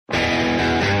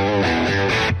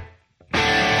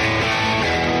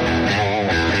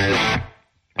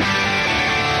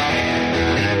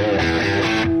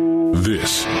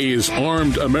is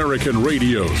Armed American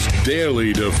Radio's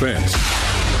Daily Defense.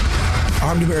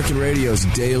 Armed American Radio's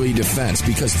Daily Defense,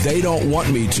 because they don't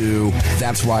want me to.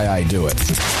 That's why I do it.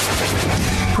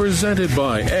 Presented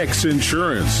by X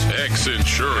Insurance. X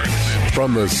Insurance.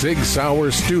 From the Sig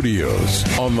Sauer Studios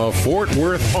on the Fort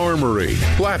Worth Armory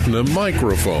Platinum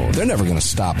Microphone. They're never going to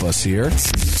stop us here.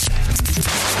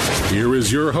 Here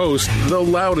is your host, the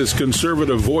loudest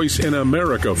conservative voice in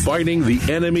America fighting the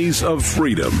enemies of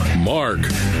freedom, Mark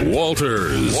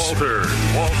Walters. Walters.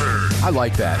 I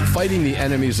like that. Fighting the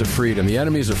enemies of freedom. The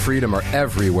enemies of freedom are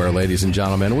everywhere, ladies and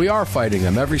gentlemen. We are fighting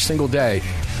them every single day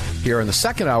here in the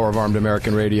second hour of Armed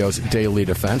American Radio's Daily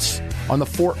Defense on the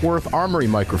Fort Worth Armory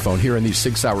microphone here in these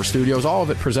Sig Sauer studios. All of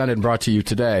it presented and brought to you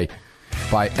today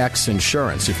by X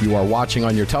Insurance. If you are watching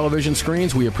on your television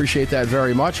screens, we appreciate that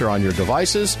very much, or on your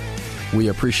devices. We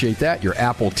appreciate that. Your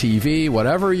Apple TV,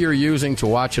 whatever you're using to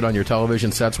watch it on your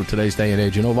television sets with today's day and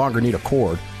age, you no longer need a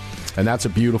cord. And that's a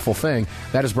beautiful thing.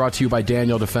 That is brought to you by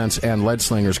Daniel Defense and Lead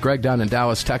Slingers. Greg down in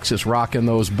Dallas, Texas, rocking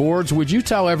those boards. Would you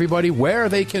tell everybody where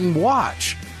they can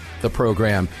watch the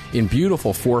program in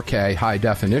beautiful 4K high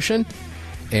definition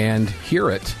and hear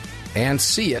it and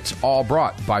see it, all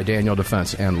brought by Daniel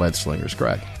Defense and Lead Slingers?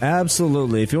 Greg.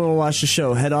 Absolutely. If you want to watch the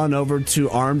show, head on over to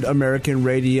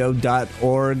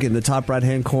armedamericanradio.org. In the top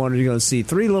right-hand corner, you're going to see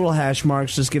 3 little hash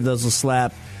marks. Just give those a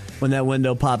slap. When that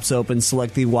window pops open,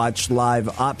 select the Watch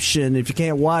Live option. If you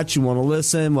can't watch, you want to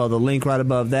listen, well, the link right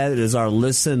above that is our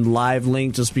Listen Live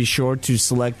link. Just be sure to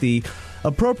select the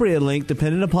appropriate link,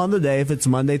 depending upon the day. If it's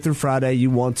Monday through Friday, you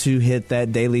want to hit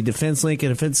that Daily Defense link.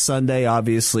 And if it's Sunday,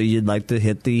 obviously, you'd like to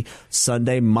hit the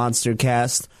Sunday Monster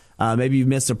Cast. Maybe you've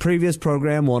missed a previous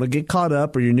program, want to get caught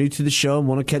up, or you're new to the show and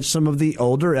want to catch some of the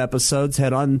older episodes,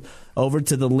 head on over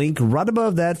to the link right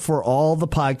above that for all the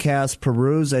podcasts.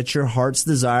 Peruse at your heart's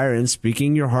desire. And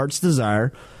speaking your heart's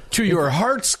desire, to your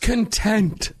heart's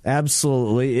content.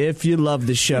 Absolutely. If you love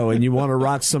the show and you want to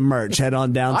rock some merch, head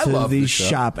on down to the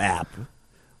Shop app.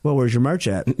 Well, where's your merch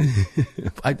at?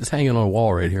 It's hanging on a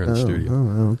wall right here in the studio.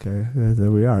 Oh, okay.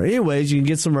 There we are. Anyways, you can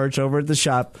get some merch over at the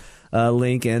Shop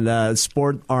link and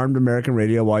sport Armed American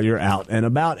Radio while you're out and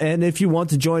about. And if you want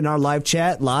to join our live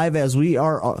chat, live as we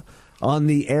are on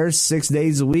the air 6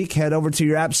 days a week, head over to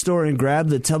your app store and grab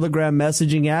the Telegram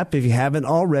messaging app. If you haven't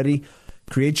already,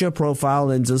 create your profile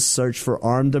and just search for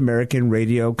Armed American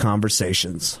Radio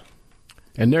Conversations.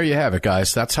 And there you have it,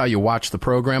 guys. That's how you watch the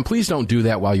program. Please don't do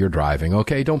that while you're driving,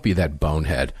 okay? Don't be that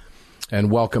bonehead.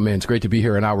 And welcome in. It's great to be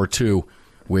here in hour 2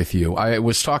 with you. I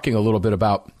was talking a little bit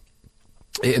about,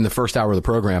 in the first hour of the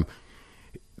program,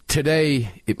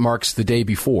 today it marks the day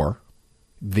before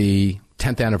the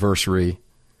 10th anniversary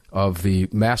of the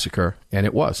massacre, and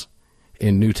it was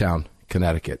in Newtown,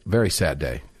 Connecticut. Very sad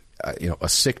day. A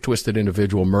sick, twisted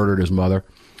individual murdered his mother,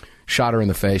 shot her in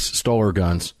the face, stole her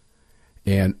guns,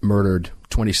 and murdered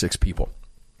 26 people.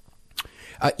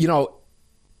 And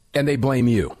they blame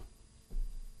you.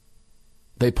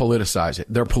 They politicize it.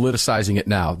 They're politicizing it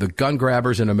now. The gun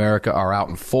grabbers in America are out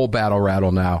in full battle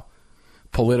rattle now,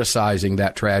 politicizing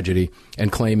that tragedy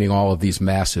and claiming all of these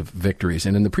massive victories.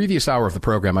 And in the previous hour of the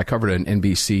program, I covered an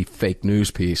NBC fake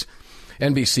news piece.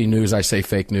 NBC News, I say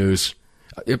fake news.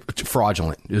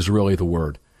 Fraudulent is really the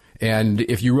word. And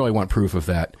if you really want proof of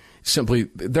that, simply,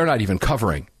 they're not even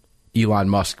covering Elon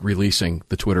Musk releasing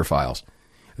the Twitter files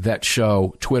that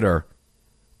show Twitter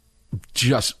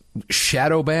just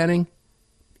shadow banning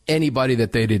anybody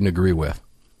that they didn't agree with.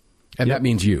 And that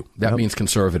means you. That means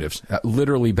conservatives.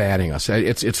 Literally banning us.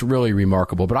 It's really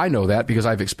remarkable. But I know that because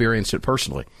I've experienced it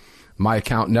personally. My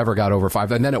account never got over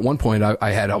 5. And then at one point,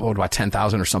 I had about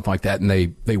 10,000 or something like that, and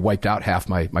they wiped out half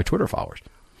my Twitter followers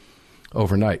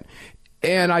overnight.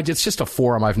 And it's just a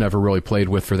forum I've never really played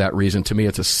with for that reason. To me,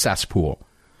 it's a cesspool.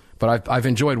 But I've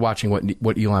enjoyed watching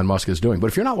what Elon Musk is doing. But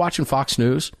if you're not watching Fox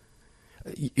News,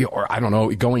 or I don't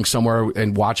know, going somewhere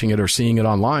and watching it or seeing it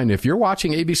online, if you're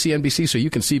watching ABC, NBC, so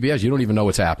you can CBS, you don't even know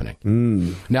what's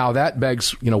happening. Now that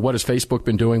begs, what has Facebook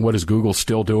been doing? What is Google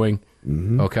still doing?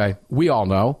 Okay, we all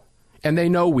know, and they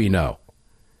know we know.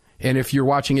 And if you're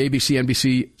watching ABC,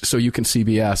 NBC, so you can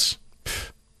CBS,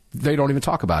 they don't even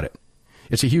talk about it.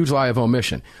 It's a huge lie of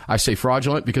omission. I say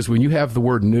fraudulent because when you have the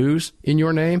word news in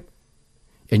your name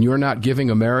and you're not giving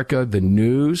America the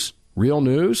news, real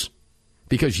news,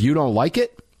 because you don't like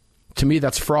it, to me,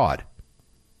 that's fraud.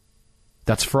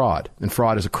 That's fraud, and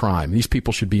fraud is a crime. These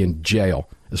people should be in jail,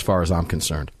 as far as I'm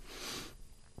concerned.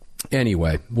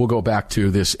 Anyway, we'll go back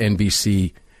to this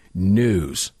NBC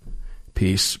News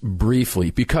piece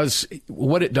briefly, because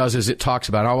what it does is it talks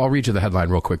about, I'll read you the headline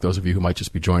real quick, those of you who might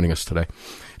just be joining us today.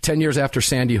 10 years after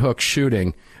Sandy Hook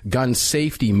shooting, gun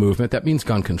safety movement, that means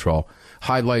gun control,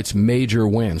 highlights major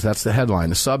wins. That's the headline.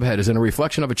 The subhead is, in a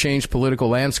reflection of a changed political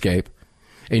landscape,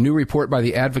 a new report by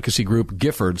the advocacy group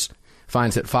Giffords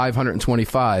finds that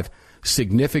 525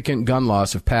 significant gun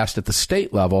laws have passed at the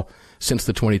state level since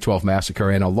the 2012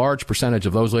 massacre, and a large percentage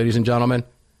of those, ladies and gentlemen,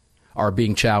 are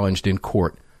being challenged in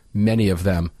court. Many of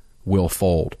them will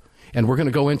fold. And we're going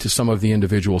to go into some of the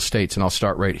individual states, and I'll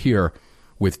start right here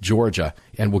with Georgia,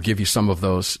 and we'll give you some of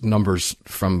those numbers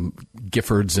from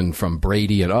Giffords and from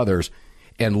Brady and others,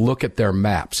 and look at their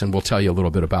maps, and we'll tell you a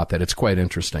little bit about that. It's quite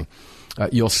interesting.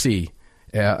 You'll see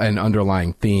an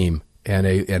underlying theme and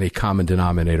a common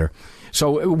denominator.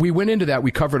 So we went into that.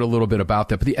 We covered a little bit about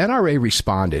that. But the NRA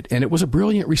responded, and it was a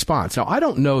brilliant response. Now, I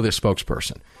don't know this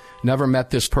spokesperson. Never met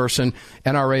this person.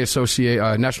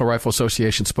 NRA National Rifle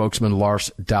Association spokesman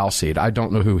Lars Dalseed. I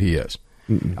don't know who he is.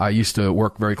 I used to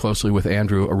work very closely with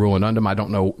Andrew Arulanundam. I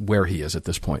don't know where he is at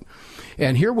this point.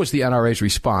 And here was the NRA's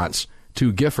response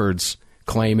to Giffords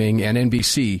claiming and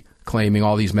NBC claiming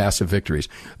all these massive victories.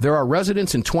 There are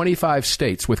residents in 25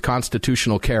 states with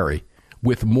constitutional carry,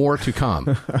 with more to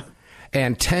come,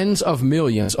 and tens of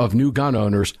millions of new gun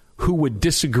owners who would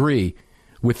disagree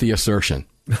with the assertion.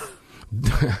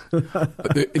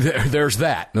 There's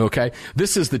that, okay?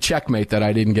 This is the checkmate that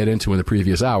I didn't get into in the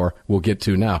previous hour. We'll get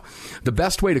to now. The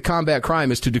best way to combat crime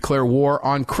is to declare war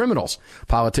on criminals.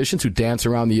 Politicians who dance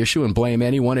around the issue and blame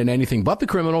anyone and anything but the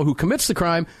criminal who commits the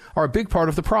crime are a big part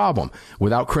of the problem.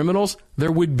 Without criminals,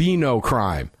 there would be no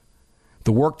crime.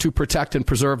 The work to protect and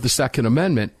preserve the Second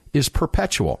Amendment is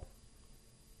perpetual.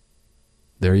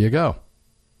 There you go.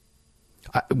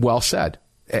 Well said.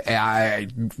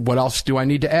 What else do I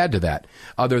need to add to that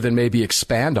other than maybe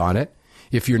expand on it?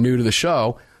 If you're new to the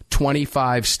show,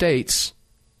 25 states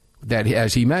that,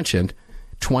 as he mentioned,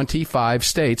 25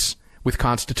 states with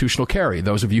constitutional carry.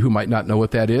 Those of you who might not know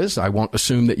what that is, I won't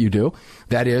assume that you do.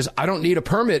 That is, I don't need a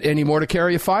permit anymore to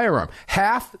carry a firearm.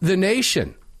 Half the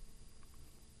nation.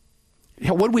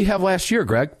 What did we have last year,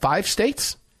 Greg? 5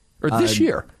 states? Or this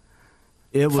year?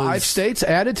 It was 5 states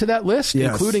added to that list,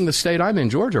 yes, including the state I'm in,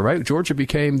 Georgia, right? Georgia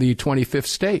became the 25th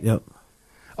state. Yep.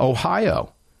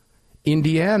 Ohio,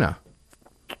 Indiana,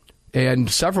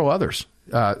 and several others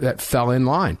that fell in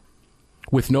line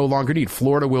with no longer need.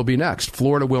 Florida will be next.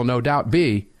 Florida will no doubt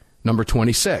be number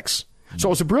 26. So it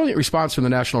was a brilliant response from the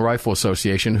National Rifle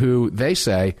Association, who they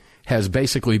say has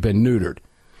basically been neutered.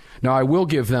 Now, I will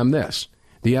give them this.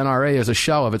 The NRA is a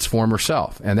shell of its former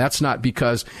self, and that's not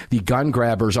because the gun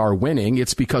grabbers are winning.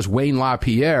 It's because Wayne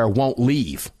LaPierre won't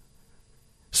leave.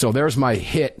 So there's my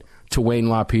hit to Wayne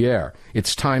LaPierre.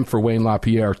 It's time for Wayne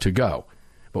LaPierre to go.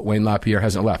 But Wayne LaPierre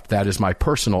hasn't left. That is my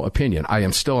personal opinion. I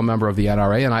am still a member of the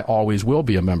NRA, and I always will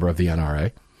be a member of the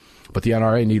NRA. But the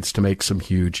NRA needs to make some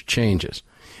huge changes.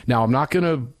 Now, I'm not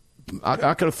going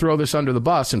to throw this under the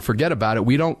bus and forget about it.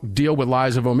 We don't deal with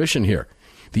lies of omission here.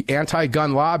 The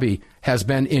anti-gun lobby has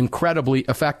been incredibly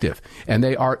effective, and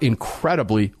they are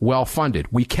incredibly well-funded.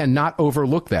 We cannot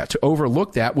overlook that. To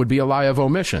overlook that would be a lie of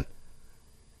omission.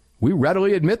 We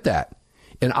readily admit that.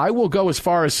 And I will go as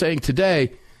far as saying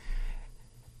today,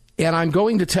 and I'm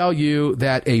going to tell you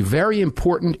that a very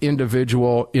important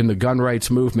individual in the gun rights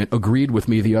movement agreed with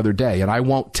me the other day, and I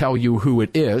won't tell you who it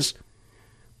is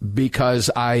because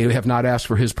I have not asked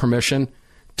for his permission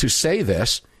to say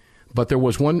this. But there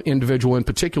was one individual in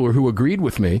particular who agreed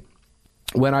with me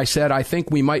when I said I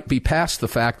think we might be past the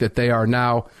fact that they are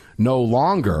now no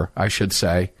longer, I should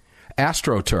say,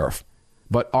 AstroTurf,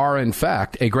 but are in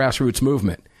fact a grassroots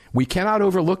movement. We cannot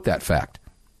overlook that fact.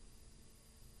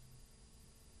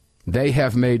 They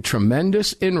have made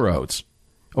tremendous inroads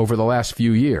over the last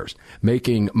few years,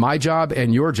 making my job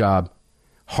and your job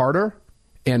harder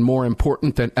and more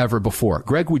important than ever before.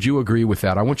 Greg, would you agree with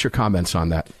that? I want your comments on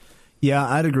that. Yeah,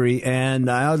 I'd agree, and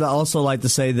I'd also like to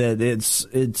say that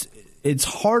it's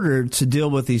harder to deal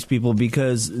with these people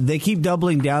because they keep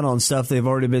doubling down on stuff they've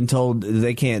already been told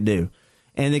they can't do,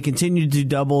 and they continue to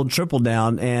double and triple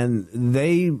down, and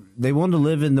they want to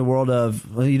live in the world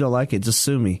of, well, you don't like it, just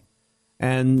sue me,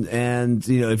 and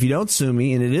you know, if you don't sue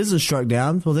me and it isn't struck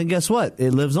down, well then guess what?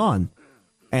 It lives on,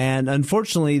 and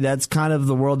unfortunately that's kind of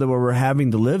the world that we're having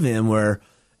to live in, where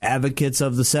advocates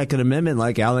of the Second Amendment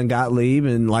like Alan Gottlieb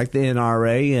and like the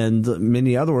NRA and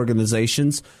many other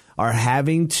organizations are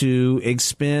having to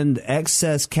expend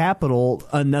excess capital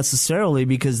unnecessarily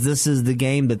because this is the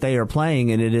game that they are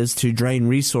playing, and it is to drain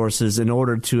resources in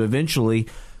order to eventually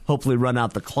hopefully run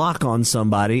out the clock on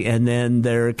somebody, and then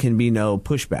there can be no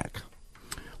pushback.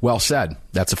 Well said.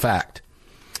 That's a fact.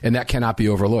 And that cannot be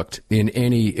overlooked in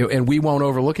any, and we won't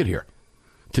overlook it here.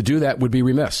 To do that would be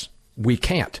remiss. We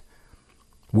can't.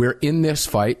 We're in this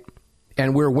fight,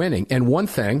 and we're winning. And one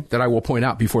thing that I will point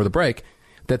out before the break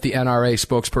that the NRA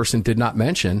spokesperson did not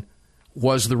mention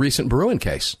was the recent Bruen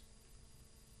case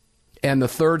and the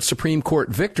third Supreme Court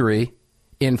victory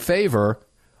in favor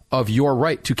of your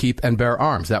right to keep and bear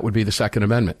arms. That would be the Second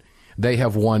Amendment. They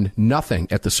have won nothing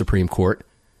at the Supreme Court,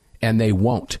 and they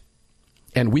won't.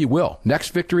 And we will. Next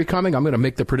victory coming, I'm going to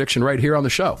make the prediction right here on the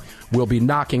show. We'll be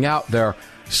knocking out their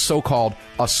so-called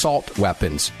assault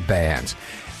weapons bans.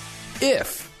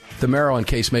 If the Maryland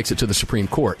case makes it to the Supreme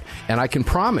Court, and I can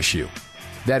promise you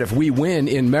that if we win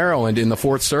in Maryland in the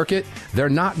Fourth Circuit, they're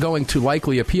not going to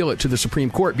likely appeal it to the Supreme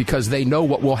Court because they know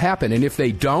what will happen. And if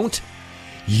they don't,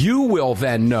 you will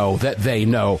then know that they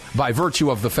know by virtue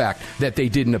of the fact that they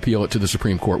didn't appeal it to the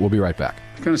Supreme Court. We'll be right back.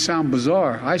 It's going to sound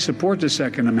bizarre. I support the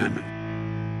Second Amendment.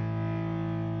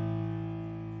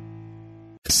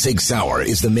 Sig Sauer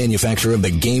is the manufacturer of the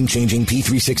game-changing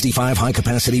P365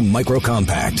 high-capacity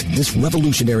micro-compact. This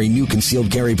revolutionary new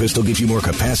concealed carry pistol gives you more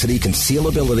capacity,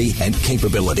 concealability, and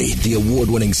capability. The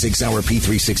award-winning Sig Sauer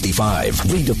P365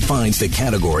 redefines the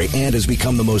category and has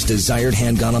become the most desired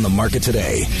handgun on the market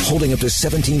today. Holding up to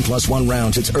 17+1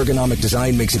 rounds, its ergonomic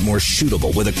design makes it more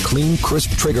shootable with a clean,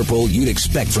 crisp trigger pull you'd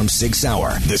expect from Sig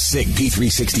Sauer. The Sig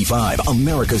P365,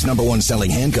 America's #1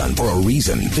 selling handgun for a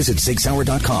reason. Visit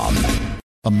SigSauer.com.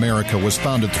 America was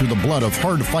founded through the blood of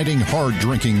hard-fighting,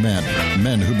 hard-drinking men.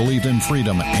 Men who believed in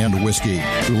freedom and whiskey,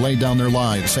 who laid down their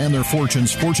lives and their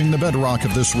fortunes forging the bedrock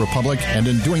of this republic, and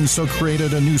in doing so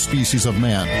created a new species of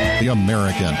man, the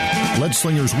American.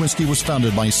 Leadslingers Whiskey was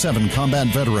founded by 7 combat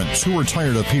veterans who were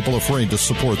tired of people afraid to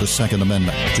support the Second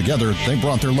Amendment. Together, they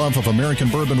brought their love of American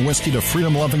bourbon whiskey to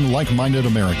freedom-loving, like-minded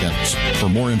Americans. For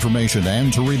more information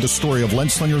and to read the story of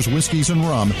Leadslingers Whiskeys and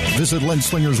Rum, visit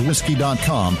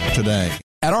leadslingerswhiskey.com today.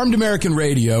 At Armed American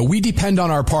Radio, we depend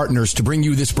on our partners to bring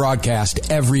you this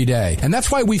broadcast every day. And that's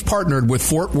why we've partnered with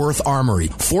Fort Worth Armory.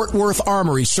 Fort Worth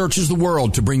Armory searches the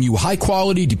world to bring you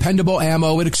high-quality, dependable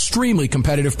ammo at extremely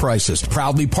competitive prices.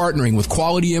 Proudly partnering with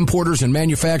quality importers and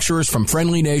manufacturers from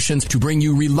friendly nations to bring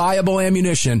you reliable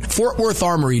ammunition, Fort Worth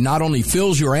Armory not only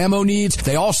fills your ammo needs,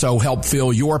 they also help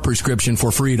fill your prescription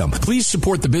for freedom. Please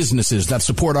support the businesses that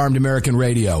support Armed American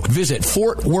Radio. Visit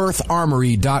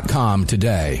FortWorthArmory.com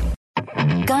today.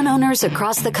 Gun owners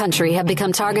across the country have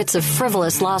become targets of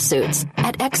frivolous lawsuits.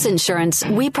 At X Insurance,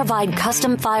 we provide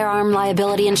custom firearm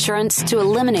liability insurance to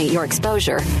eliminate your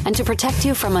exposure and to protect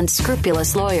you from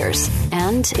unscrupulous lawyers.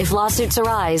 And if lawsuits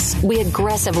arise, we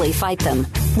aggressively fight them.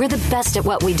 We're the best at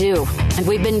what we do, and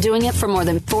we've been doing it for more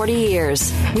than 40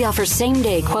 years. We offer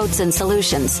same-day quotes and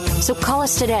solutions. So call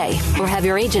us today or have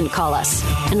your agent call us,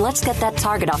 and let's get that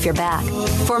target off your back.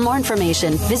 For more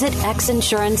information, visit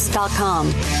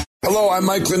xinsurance.com. Hello, I'm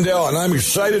Mike Lindell, and I'm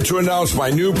excited to announce my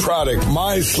new product,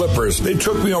 My Slippers. They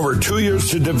took me over 2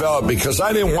 years to develop because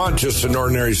I didn't want just an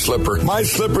ordinary slipper. My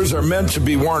slippers are meant to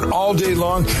be worn all day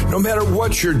long, no matter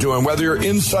what you're doing, whether you're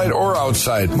inside or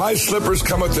outside. My slippers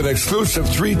come with an exclusive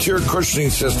 3-tier cushioning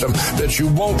system that you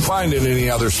won't find in any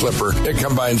other slipper. It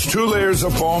combines 2 layers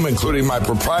of foam, including my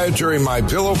proprietary My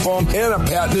Pillow foam and a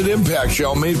patented impact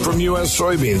gel made from U.S.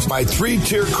 soybeans. My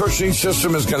 3-tier cushioning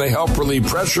system is going to help relieve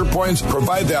pressure points,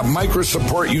 provide that micro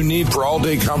support you need for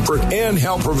all-day comfort, and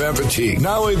help prevent fatigue.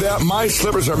 Not only that, my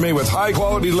slippers are made with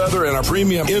high-quality leather and a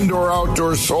premium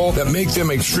indoor-outdoor sole that make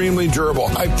them extremely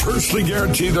durable. I personally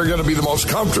guarantee they're going to be the most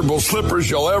comfortable slippers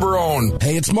you'll ever own.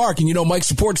 Hey, it's Mark, and you know Mike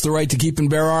supports the right to keep and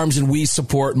bear arms, and we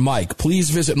support Mike. Please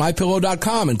visit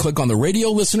MyPillow.com and click on the radio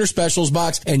listener specials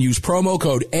box and use promo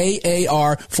code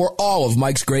AAR for all of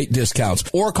Mike's great discounts.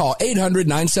 Or call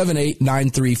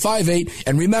 800-978-9358,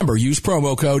 and remember, use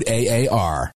promo code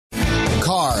AAR.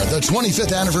 Car, the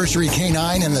 25th anniversary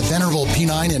K9 and the venerable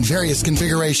P9 in various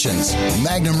configurations.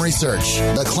 Magnum Research,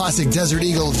 the classic Desert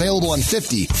Eagle available in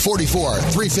 50, 44,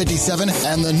 357,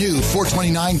 and the new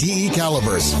 429 DE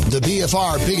calibers. The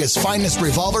BFR biggest, finest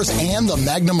revolvers and the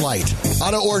Magnum Light.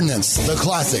 Auto Ordnance, the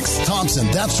classics. Thompson,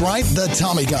 that's right, the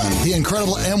Tommy gun, the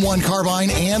incredible M1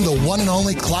 carbine, and the one and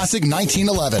only classic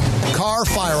 1911. Car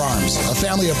Firearms, a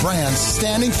family of brands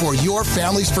standing for your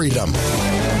family's freedom.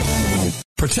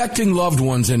 Protecting loved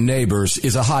ones and neighbors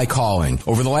is a high calling.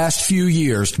 Over the last few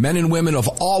years, men and women of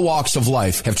all walks of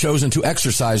life have chosen to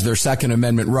exercise their Second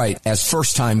Amendment right as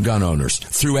first-time gun owners.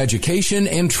 Through education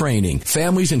and training,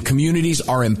 families and communities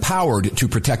are empowered to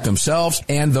protect themselves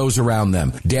and those around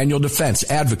them. Daniel Defense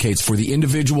advocates for the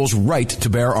individual's right to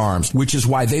bear arms, which is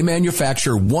why they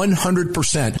manufacture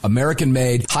 100%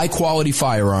 American-made, high-quality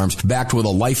firearms backed with a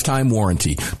lifetime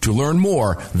warranty. To learn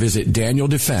more, visit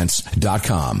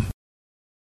DanielDefense.com.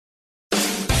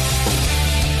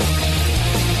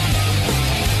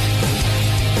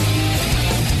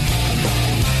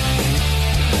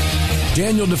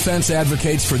 Daniel Defense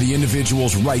advocates for the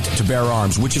individual's right to bear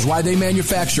arms, which is why they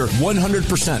manufacture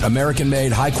 100%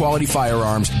 American-made, high-quality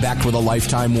firearms backed with a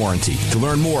lifetime warranty. To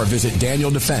learn more, visit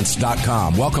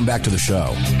DanielDefense.com. Welcome back to the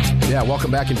show. Yeah,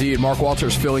 welcome back indeed. Mark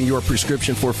Walters filling your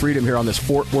prescription for freedom here on this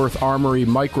Fort Worth Armory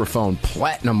microphone,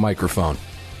 platinum microphone,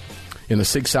 in the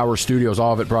Sig Sauer studios.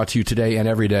 All of it brought to you today and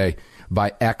every day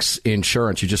by X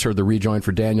Insurance. You just heard the rejoin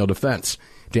for Daniel Defense.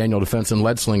 Daniel Defense and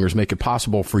Lead Slingers make it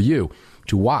possible for you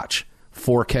to watch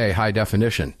 4K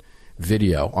high-definition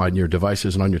video on your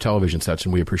devices and on your television sets,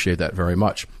 and we appreciate that very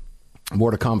much.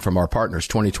 More to come from our partners.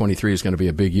 2023 is going to be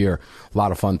a big year. A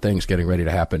lot of fun things getting ready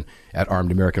to happen at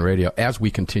Armed American Radio as we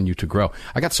continue to grow.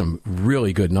 I got some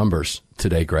really good numbers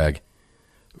today, Greg,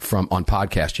 on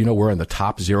podcast. You know, we're in the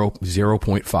top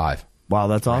 0.5. Wow,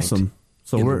 that's awesome.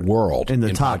 So in we're the world in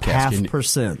the top podcast.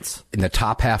 0.5%. In the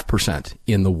top 0.5%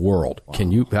 in the world.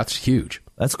 Wow. That's huge.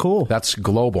 That's cool. That's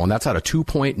global, and that's out of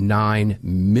 2.9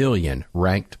 million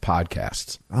ranked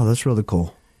podcasts. Oh, that's really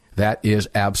cool. That is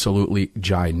absolutely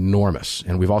ginormous.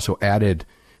 And we've also added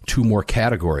 2 more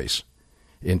categories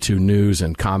into news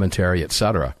and commentary, et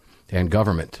cetera, and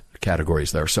government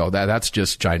categories there. So that's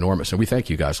just ginormous. And we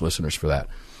thank you guys, listeners, for that.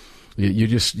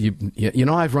 You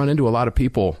know, I've run into a lot of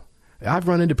people. I've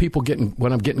run into people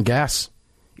when I'm getting gas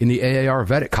in the AAR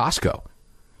vet at Costco.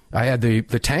 I had the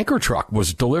tanker truck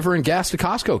was delivering gas to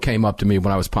Costco, came up to me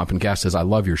when I was pumping gas, says, "I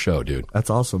love your show, dude." That's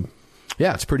awesome.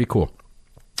 Yeah, it's pretty cool.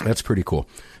 That's pretty cool.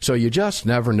 So you just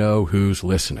never know who's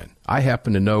listening. I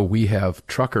happen to know we have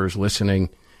truckers listening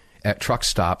at truck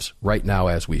stops right now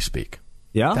as we speak.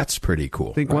 Yeah? That's pretty cool.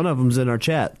 I think one of them's in our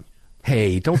chat.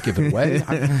 Hey, don't give it away.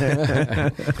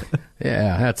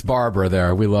 Yeah, that's Barbara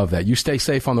there. We love that. You stay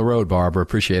safe on the road, Barbara.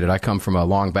 Appreciate it. I come from a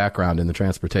long background in the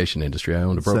transportation industry. I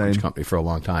owned a brokerage company for a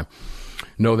long time.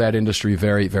 Know that industry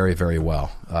very, very, very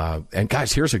well. And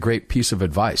guys, here's a great piece of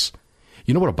advice.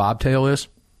 You know what a bobtail is?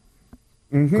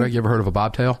 Mm-hmm. Greg, you ever heard of a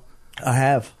bobtail? I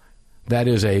have.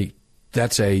 That's a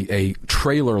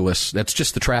trailerless. That's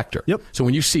just the tractor. Yep. So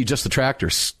when you see just the tractor,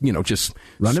 just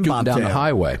running scooting down the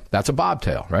highway, that's a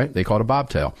bobtail, right? They call it a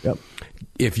bobtail. Yep.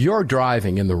 If you're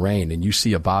driving in the rain and you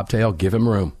see a bobtail, give him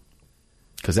room,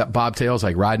 because that bobtail is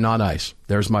like riding on ice.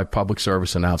 There's my public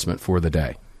service announcement for the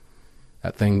day.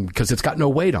 That thing, because it's got no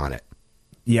weight on it.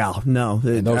 Yeah, no.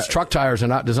 And those truck tires are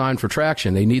not designed for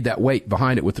traction. They need that weight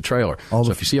behind it with the trailer.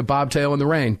 So if you see a bobtail in the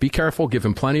rain, be careful. Give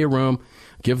him plenty of room.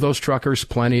 Give those truckers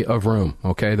plenty of room,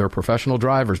 okay? They're professional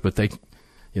drivers, but they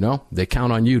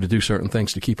count on you to do certain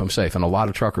things to keep them safe. And a lot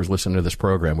of truckers listen to this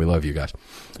program. We love you guys.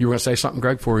 You were going to say something,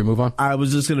 Greg, before we move on? I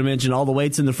was just going to mention all the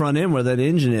weight's in the front end where that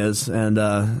engine is, and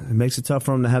it makes it tough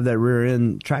for them to have that rear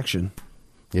end traction.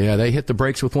 Yeah, they hit the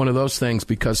brakes with one of those things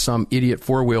because some idiot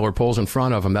four-wheeler pulls in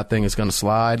front of them. That thing is going to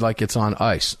slide like it's on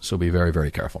ice. So be very,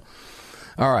 very careful.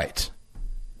 All right.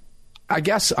 I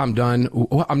guess I'm done.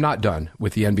 Well, I'm not done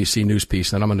with the NBC News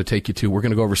piece. Then I'm going to take you to, we're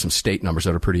going to go over some state numbers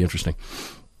that are pretty interesting.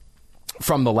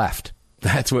 From the left.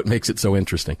 That's what makes it so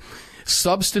interesting.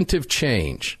 Substantive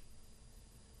change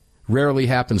rarely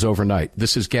happens overnight.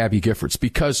 This is Gabby Giffords,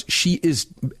 because she is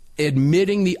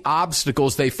admitting the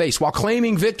obstacles they face while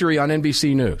claiming victory on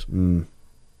NBC News.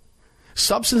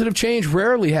 Substantive change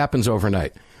rarely happens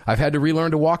overnight. I've had to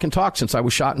relearn to walk and talk since I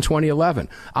was shot in 2011.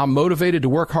 I'm motivated to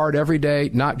work hard every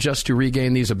day, not just to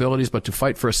regain these abilities, but to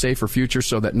fight for a safer future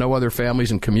so that no other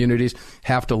families and communities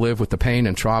have to live with the pain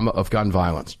and trauma of gun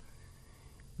violence.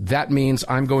 That means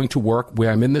I'm going to work,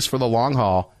 where I'm in this for the long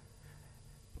haul,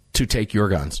 to take your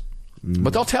guns.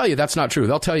 But they'll tell you that's not true.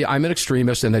 They'll tell you I'm an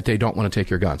extremist and that they don't want to take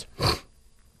your guns,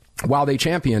 while they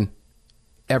champion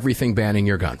everything banning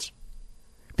your guns.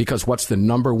 Because what's the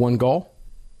number one goal?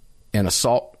 An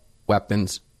assault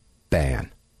weapons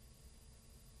ban.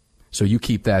 So you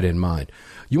keep that in mind.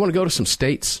 You want to go to some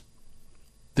states?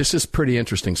 This is pretty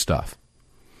interesting stuff.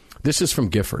 This is from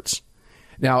Giffords.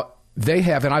 Now, they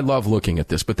have, and I love looking at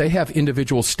this, but they have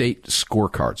individual state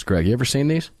scorecards. Greg, you ever seen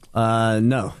these?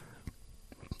 No.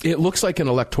 It looks like an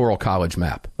electoral college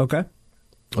map. Okay.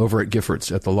 over at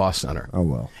Giffords at the Law Center. Oh,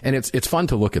 well. And it's fun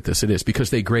to look at this. It is, because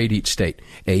they grade each state.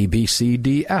 A, B, C,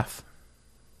 D, F.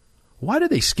 Why do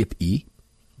they skip E?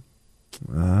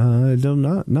 I do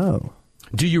not know.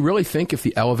 Do you really think if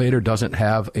the elevator doesn't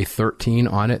have a 13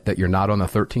 on it that you're not on the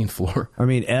 13th floor? I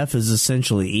mean, F is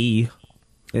essentially E.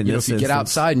 If you get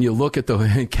outside and you look at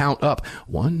the count up,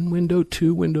 1 window,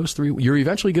 2 windows, 3, you're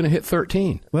eventually going to hit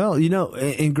 13. Well,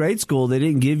 in grade school, they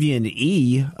didn't give you an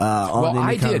E on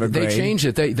any kind of a grade. They changed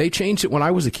it. They changed it when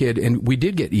I was a kid, and we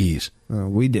did get E's.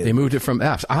 We did. They moved it from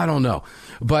F's. I don't know.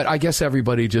 But I guess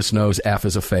everybody just knows F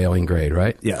is a failing grade,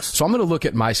 right? Yes. So I'm going to look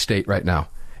at my state right now.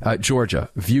 Georgia,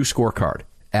 view scorecard,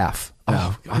 F.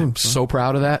 Oh, I'm so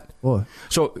proud of that. Boy.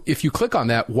 So if you click on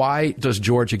that, why does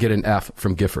Georgia get an F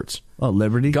from Giffords? Oh,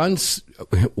 Liberty? Guns,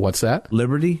 what's that?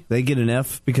 Liberty? They get an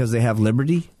F because they have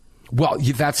liberty? Well,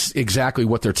 that's exactly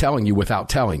what they're telling you without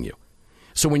telling you.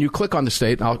 So when you click on the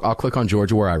state, I'll click on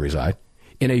Georgia where I reside,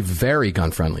 in a very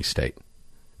gun-friendly state.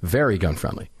 Very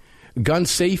gun-friendly. Gun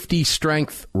safety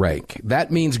strength rank.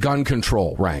 That means gun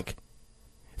control rank.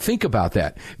 Think about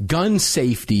that. Gun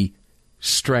safety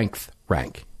strength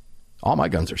rank. All my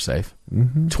guns are safe.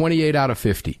 28 out of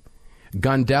 50.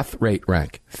 Gun death rate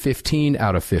rank, 15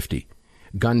 out of 50.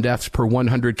 Gun deaths per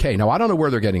 100K. Now, I don't know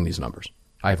where they're getting these numbers.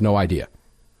 I have no idea.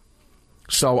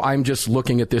 So I'm just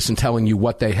looking at this and telling you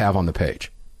what they have on the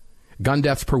page. Gun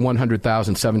deaths per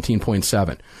 100,000,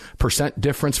 17.7. Percent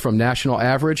difference from national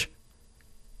average,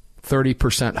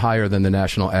 30% higher than the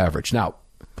national average. Now,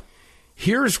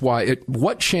 here's why.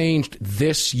 What changed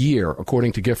this year,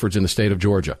 according to Giffords in the state of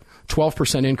Georgia?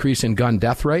 12% increase in gun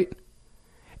death rate,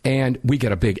 and we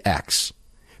get a big X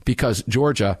because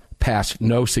Georgia passed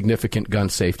no significant gun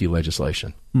safety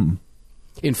legislation.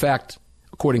 In fact,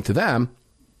 according to them,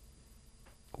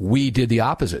 we did the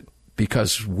opposite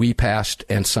because we passed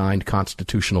and signed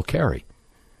constitutional carry.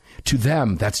 To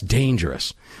them, that's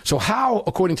dangerous. So how,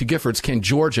 according to Giffords, can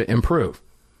Georgia improve?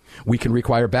 We can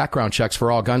require background checks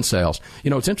for all gun sales.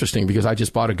 It's interesting because I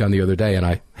just bought a gun the other day and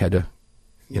I had to,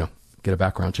 get a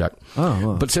background check. Oh,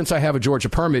 wow. But since I have a Georgia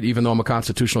permit, even though I'm a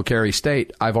constitutional carry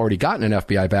state, I've already gotten an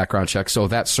FBI background check, so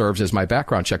that serves as my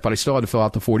background check. But I still had to fill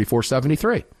out the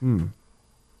 4473.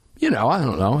 I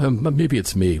don't know. Maybe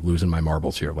it's me losing my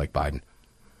marbles here like Biden.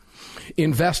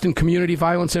 Invest in community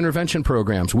violence intervention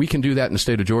programs. We can do that in the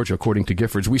state of Georgia, according to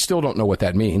Giffords. We still don't know what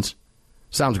that means.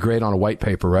 Sounds great on a white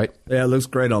paper, right? Yeah, it looks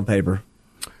great on paper.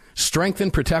 Strengthen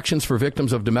protections for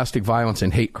victims of domestic violence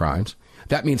and hate crimes.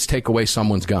 That means take away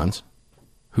someone's guns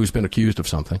who's been accused of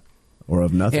something. Or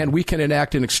of nothing. And we can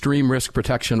enact an extreme risk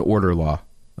protection order law.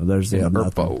 There's the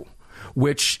ERPO,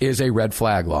 which is a red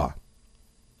flag law.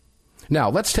 Now,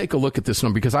 let's take a look at this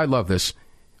number because I love this,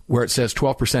 where it says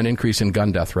 12% increase in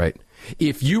gun death rate.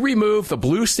 If you remove the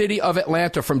blue city of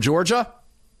Atlanta from Georgia,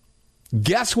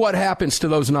 guess what happens to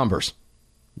those numbers?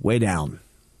 Way down.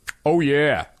 Oh,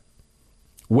 yeah.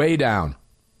 Way down.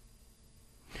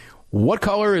 What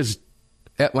color is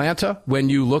Atlanta when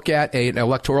you look at an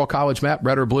electoral college map,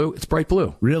 red or blue? It's bright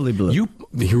blue. Really blue.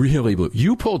 Really blue.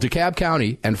 You pull DeKalb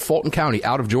County and Fulton County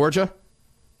out of Georgia,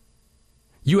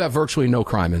 you have virtually no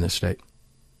crime in this state.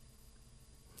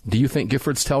 Do you think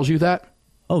Giffords tells you that?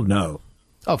 Oh, no.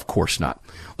 Of course not.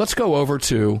 Let's go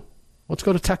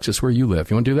to Texas where you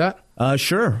live. You want to do that?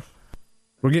 Sure.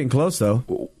 We're getting close,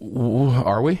 though.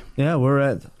 Are we? Yeah, we're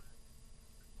at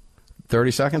 30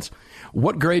 seconds.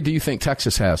 What grade do you think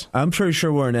Texas has? I'm pretty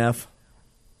sure we're an F.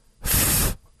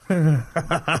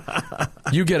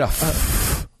 You get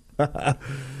a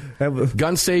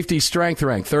gun safety strength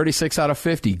rank, 36 out of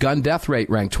 50. Gun death rate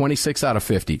rank, 26 out of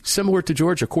 50. Similar to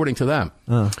Georgia, according to them.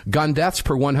 Gun deaths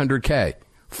per 100K,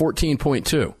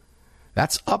 14.2.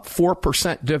 That's up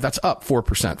 4%. That's up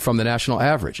 4% from the national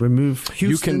average. Remove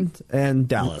Houston and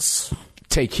Dallas.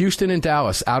 Take Houston and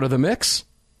Dallas out of the mix.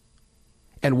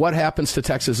 And what happens to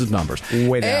Texas's numbers?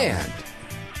 Way down.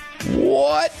 And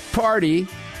what party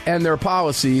and their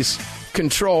policies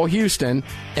control Houston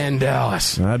and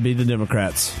Dallas? That'd be the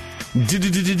Democrats.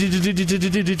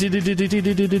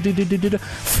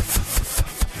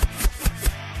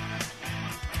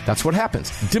 That's what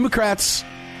happens. Democrats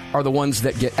are the ones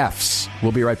that get Fs.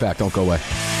 We'll be right back. Don't go away.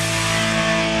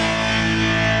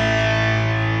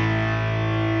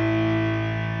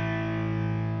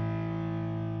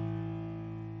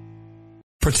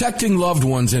 Protecting loved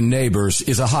ones and neighbors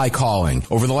is a high calling.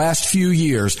 Over the last few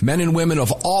years, men and women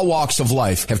of all walks of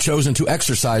life have chosen to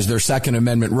exercise their Second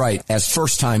Amendment right as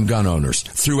first-time gun owners.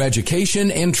 Through education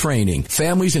and training,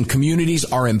 families and communities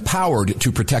are empowered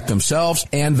to protect themselves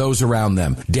and those around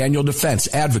them. Daniel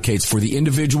Defense advocates for the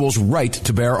individual's right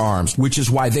to bear arms, which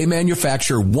is why they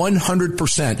manufacture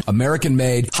 100%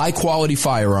 American-made, high-quality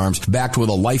firearms backed with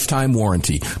a lifetime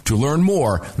warranty. To learn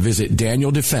more, visit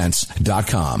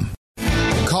DanielDefense.com.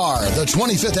 Car, the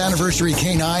 25th anniversary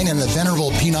K9 and the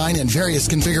venerable P9 in various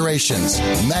configurations.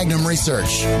 Magnum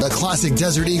Research, the classic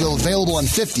Desert Eagle available in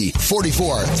 50,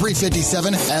 44,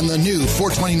 357, and the new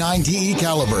 429 DE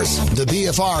calibers. The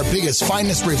BFR biggest,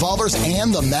 finest revolvers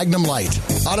and the Magnum Light.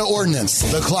 Auto Ordnance,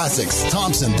 the classics.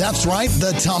 Thompson, that's right,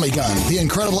 the Tommy gun, the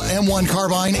incredible M1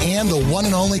 carbine, and the one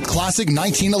and only classic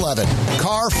 1911.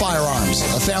 Car Firearms,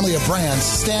 a family of brands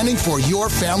standing for your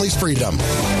family's freedom.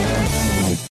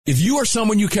 If you or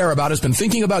someone you care about has been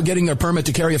thinking about getting their permit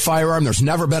to carry a firearm, there's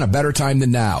never been a better time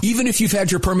than now. Even if you've had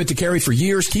your permit to carry for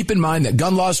years, keep in mind that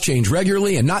gun laws change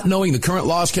regularly, and not knowing the current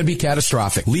laws can be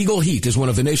catastrophic. Legal Heat is one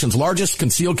of the nation's largest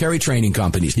concealed carry training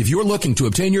companies. If you're looking to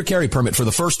obtain your carry permit for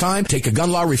the first time, take a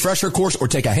gun law refresher course or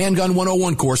take a handgun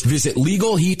 101 course, visit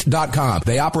LegalHeat.com.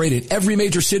 They operate in every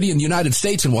major city in the United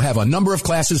States and will have a number of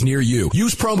classes near you.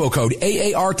 Use promo code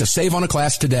AAR to save on a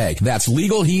class today. That's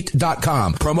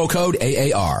LegalHeat.com. Promo code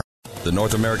AAR. The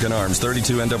North American Arms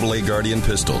 32 NAA Guardian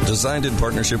pistol, designed in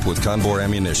partnership with Conbor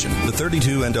Ammunition. The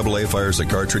 32 NAA fires a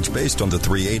cartridge based on the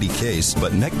 380 case,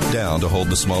 but neck down to hold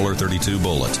the smaller 32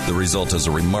 bullet. The result is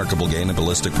a remarkable gain in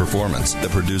ballistic performance that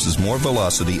produces more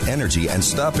velocity, energy, and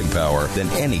stopping power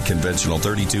than any conventional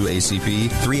 32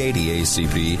 ACP, 380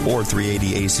 ACP, or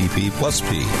 380 ACP plus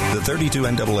P. The 32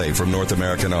 NAA from North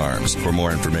American Arms. For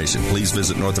more information, please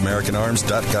visit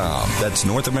NorthAmericanArms.com. That's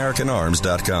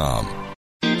NorthAmericanArms.com.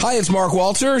 Hi, it's Mark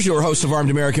Walters, your host of Armed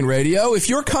American Radio. If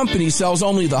your company sells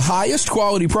only the highest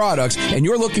quality products and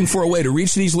you're looking for a way to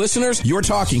reach these listeners, you're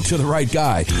talking to the right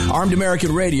guy. Armed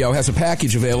American Radio has a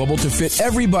package available to fit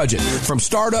every budget, from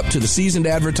startup to the seasoned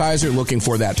advertiser looking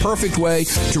for that perfect way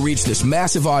to reach this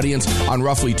massive audience on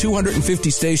roughly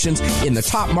 250 stations in the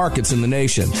top markets in the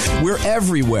nation. We're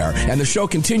everywhere, and the show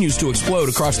continues to explode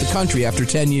across the country after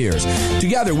 10 years.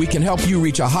 Together, we can help you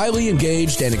reach a highly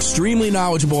engaged and extremely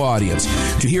knowledgeable audience.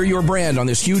 To hear your brand on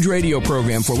this huge radio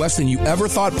program for less than you ever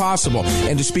thought possible,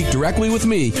 and to speak directly with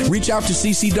me, reach out to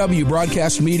CCW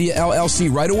Broadcast Media LLC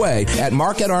right away at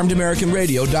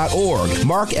mark@armedamericanradio.org.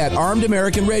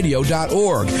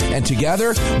 mark@armedamericanradio.org. And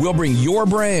together, we'll bring your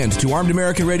brand to Armed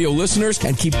American Radio listeners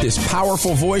and keep this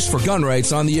powerful voice for gun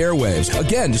rights on the airwaves.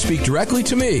 Again, to speak directly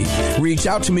to me, reach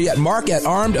out to me at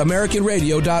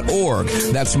mark@armedamericanradio.org.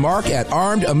 That's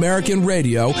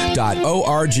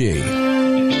mark@armedamericanradio.org.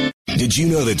 Did you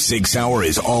know that Sig Sauer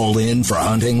is all in for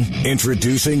hunting?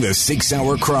 Introducing the Sig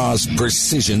Sauer Cross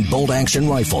Precision Bolt-Action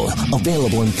Rifle.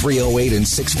 Available in .308 and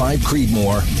 6.5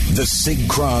 Creedmoor. The Sig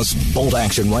Cross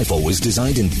Bolt-Action Rifle was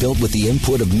designed and built with the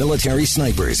input of military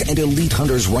snipers and elite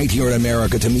hunters right here in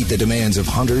America to meet the demands of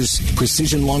hunters,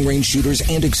 precision long-range shooters,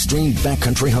 and extreme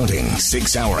backcountry hunting. Sig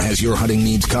Sauer has your hunting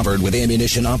needs covered with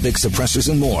ammunition, optics, suppressors,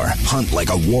 and more. Hunt like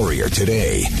a warrior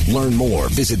today. Learn more.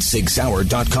 Visit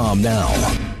SigSauer.com now.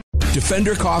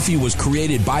 Defender Coffee was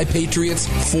created by patriots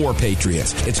for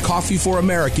patriots. It's coffee for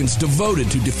Americans devoted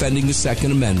to defending the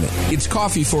Second Amendment. It's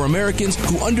coffee for Americans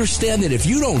who understand that if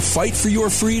you don't fight for your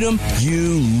freedom,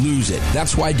 you lose it.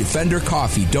 That's why Defender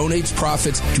Coffee donates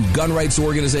profits to gun rights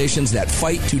organizations that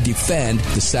fight to defend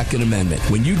the Second Amendment.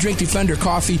 When you drink Defender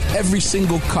Coffee, every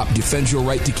single cup defends your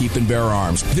right to keep and bear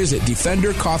arms. Visit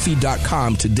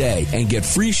DefenderCoffee.com today and get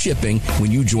free shipping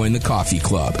when you join the coffee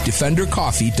club.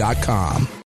 DefenderCoffee.com.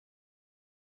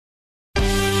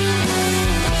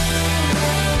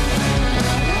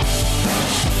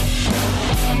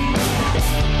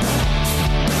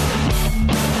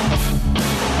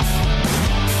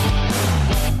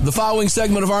 The following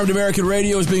segment of Armed American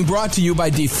Radio is being brought to you by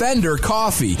Defender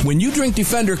Coffee. When you drink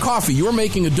Defender Coffee, you're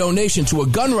making a donation to a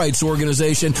gun rights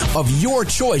organization of your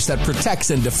choice that protects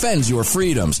and defends your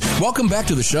freedoms. Welcome back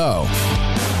to the show.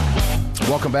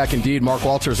 Welcome back indeed. Mark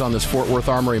Walters on this Fort Worth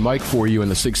Armory mic for you in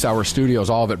the Sig Sauer Studios.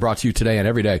 All of it brought to you today and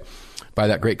every day by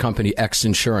that great company, X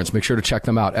Insurance. Make sure to check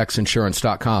them out,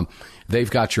 xinsurance.com. They've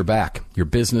got your back, your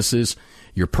businesses,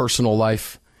 your personal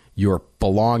life, your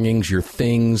belongings, your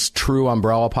things, true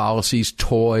umbrella policies,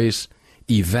 toys,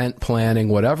 event planning,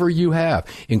 whatever you have,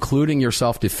 including your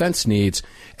self-defense needs,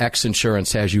 X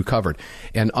Insurance has you covered.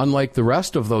 And unlike the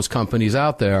rest of those companies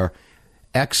out there,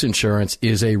 X Insurance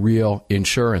is a real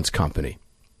insurance company.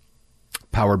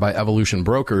 Powered by Evolution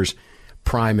Brokers,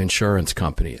 Prime Insurance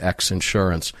Company. X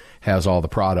Insurance has all the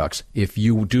products. If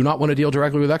you do not want to deal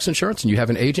directly with X Insurance and you have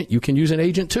an agent, you can use an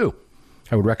agent too.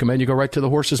 I would recommend you go right to the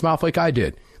horse's mouth like I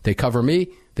did. They cover me.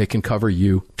 They can cover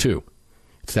you too.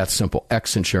 It's that simple.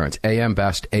 X Insurance, AM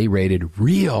Best, A-rated,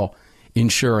 real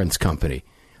insurance company.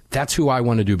 That's who I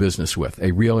want to do business with,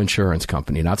 a real insurance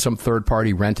company, not some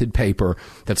third-party rented paper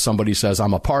that somebody says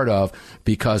I'm a part of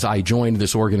because I joined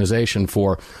this organization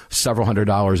for several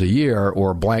 $100s a year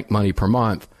or blank money per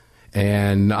month,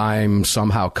 and I'm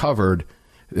somehow covered,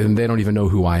 and they don't even know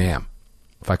who I am.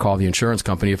 If I call the insurance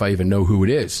company, if I even know who it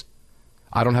is,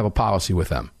 I don't have a policy with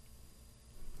them.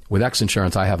 With X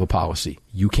Insurance, I have a policy.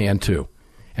 You can too.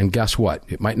 And guess what?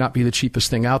 It might not be the cheapest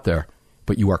thing out there,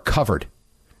 but you are covered.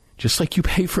 Just like you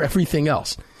pay for everything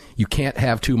else. You can't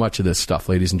have too much of this stuff,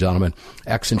 ladies and gentlemen.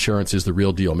 X Insurance is the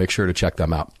real deal. Make sure to check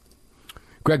them out.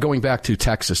 Greg, going back to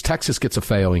Texas. Texas gets a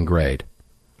failing grade.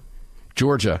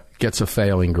 Georgia gets a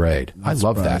failing grade. I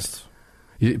love that.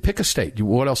 You pick a state.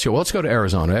 What else? Well, let's go to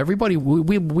Arizona. Everybody,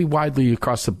 we widely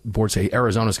across the board say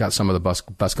Arizona's got some of the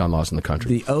best gun laws in the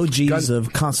country. The OGs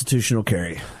of constitutional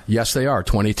carry. Yes, they are.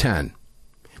 2010.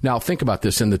 Now, think about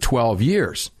this. In the 12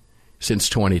 years since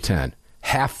 2010,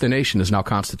 half the nation is now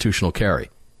constitutional carry.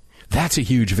 That's a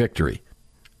huge victory,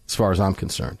 as far as I'm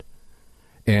concerned.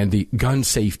 And the gun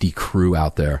safety crew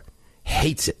out there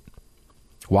hates it.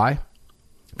 Why?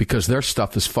 Because their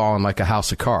stuff is falling like a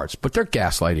house of cards. But they're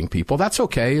gaslighting people. That's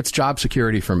okay. It's job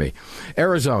security for me.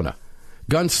 Arizona,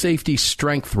 gun safety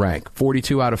strength rank,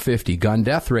 42 out of 50. Gun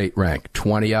death rate rank,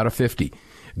 20 out of 50.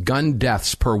 Gun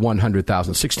deaths per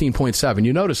 100,000, 16.7.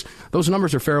 You notice those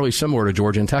numbers are fairly similar to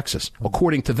Georgia and Texas,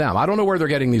 according to them. I don't know where they're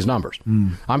getting these numbers.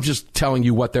 I'm just telling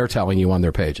you what they're telling you on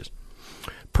their pages.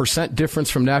 Percent difference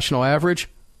from national average,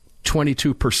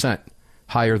 22%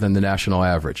 higher than the national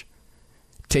average.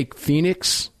 Take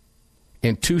Phoenix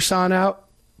and Tucson out,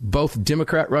 both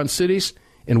Democrat-run cities,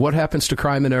 and what happens to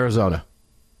crime in Arizona?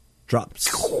 Drops.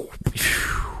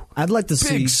 I'd like to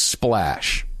see... Big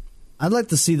splash. I'd like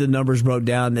to see the numbers broke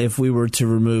down if we were to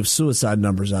remove suicide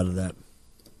numbers out of that.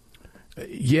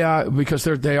 Yeah, because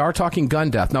they are talking gun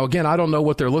death. Now, again, I don't know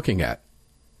what they're looking at.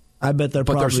 I bet they're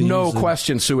but probably there's no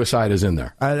question suicide is in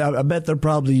there. I bet they're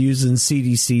probably using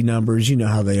CDC numbers. You know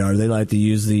how they are. They like to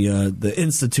use the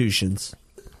institutions.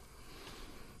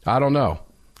 I don't know.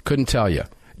 Couldn't tell you.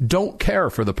 Don't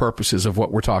care for the purposes of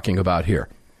what we're talking about here.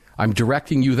 I'm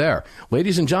directing you there.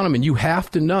 Ladies and gentlemen, you have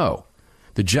to know.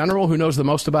 The general who knows the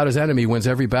most about his enemy wins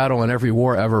every battle and every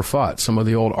war ever fought. Some of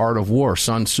the old art of war,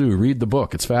 Sun Tzu. Read the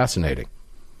book. It's fascinating.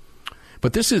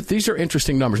 But these are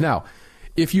interesting numbers. Now,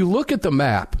 if you look at the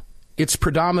map, it's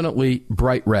predominantly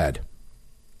bright red.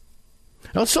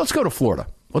 Now, let's go to Florida.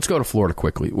 Let's go to Florida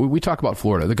quickly. We talk about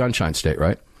Florida, the gunshine state,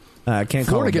 right? I can't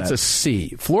call Florida it gets that. a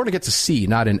C. Florida gets a C,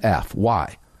 not an F.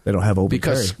 Why? They don't have open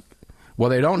carry. Well,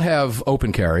 they don't have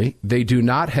open carry. They do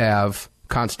not have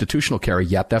constitutional carry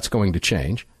yet. That's going to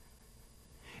change.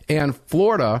 And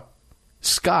Florida,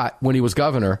 Scott, when he was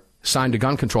governor, signed a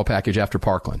gun control package after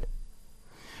Parkland.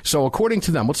 So according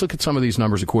to them, let's look at some of these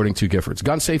numbers according to Giffords.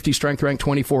 Gun safety strength rank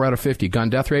 24 out of 50. Gun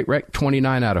death rate rank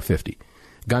 29 out of 50.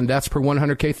 Gun deaths per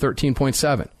 100K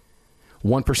 13.7.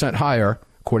 1% higher,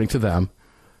 according to them,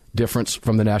 difference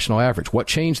from the national average. What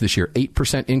changed this year?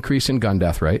 8% increase in gun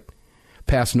death rate.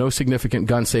 Passed no significant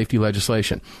gun safety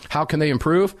legislation. How can they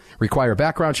improve? Require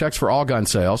background checks for all gun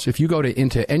sales. If you go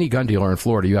into any gun dealer in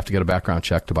Florida, you have to get a background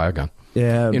check to buy a gun.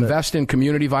 Yeah, invest in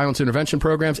community violence intervention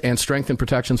programs and strengthen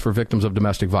protections for victims of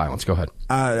domestic violence. Go ahead.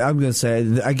 I'm going to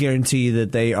say, I guarantee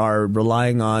that they are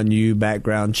relying on you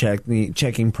background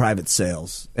checking private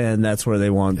sales, and that's where they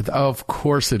want. Of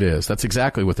course it is. That's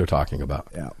exactly what they're talking about.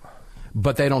 Yeah,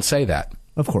 but they don't say that.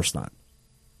 Of course not.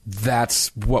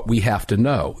 That's what we have to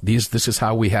know. This is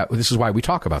why we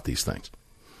talk about these things,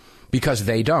 because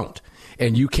they don't,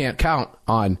 and you can't count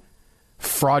on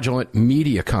fraudulent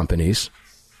media companies.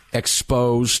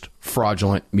 Exposed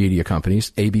fraudulent media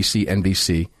companies, ABC,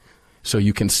 NBC, so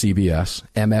you can CBS,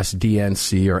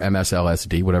 MSDNC or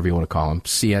MSLSD, whatever you want to call them,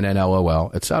 CNN,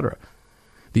 LOL, etc.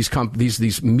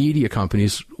 These media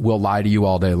companies will lie to you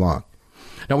all day long.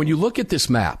 Now, when you look at this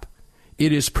map,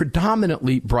 it is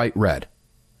predominantly bright red.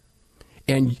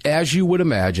 And as you would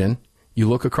imagine, you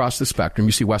look across the spectrum,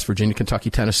 you see West Virginia, Kentucky,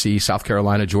 Tennessee, South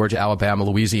Carolina, Georgia, Alabama,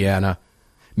 Louisiana,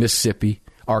 Mississippi,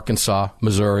 Arkansas,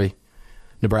 Missouri,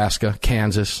 Nebraska,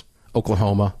 Kansas,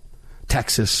 Oklahoma,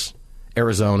 Texas,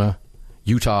 Arizona,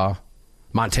 Utah,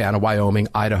 Montana, Wyoming,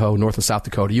 Idaho, North and South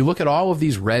Dakota. You look at all of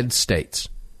these red states,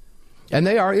 and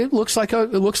it looks like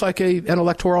an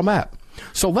electoral map.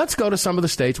 So let's go to some of the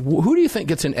states. Who do you think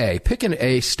gets an A? Pick an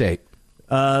A state.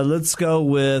 Let's go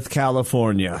with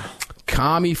California.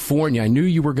 California. I knew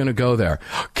you were going to go there.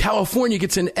 California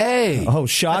gets an A. Oh,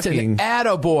 shocking. That's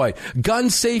an attaboy. Gun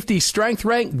safety strength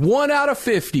rank 1 out of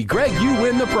 50. Greg, you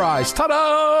win the prize.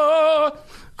 Ta-da!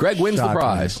 Greg wins the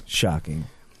prize. Shocking.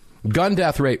 Gun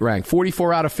death rate rank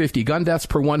 44 out of 50. Gun deaths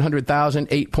per 100,000,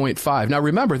 8.5. Now,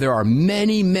 remember, there are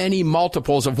many, many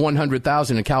multiples of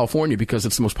 100,000 in California because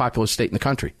it's the most populous state in the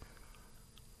country.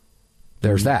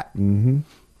 There's that. Mm-hmm.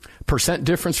 Percent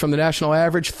difference from the national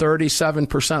average,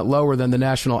 37% lower than the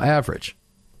national average.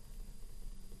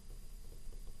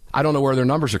 I don't know where their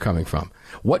numbers are coming from.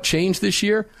 What changed this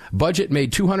year? Budget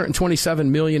made $227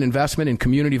 million investment in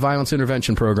community violence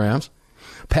intervention programs.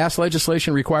 Passed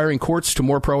legislation requiring courts to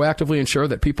more proactively ensure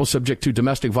that people subject to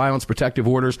domestic violence protective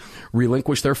orders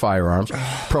relinquish their firearms.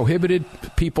 Prohibited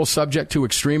people subject to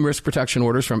extreme risk protection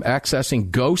orders from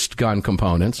accessing ghost gun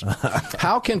components.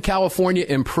 How can California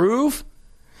improve?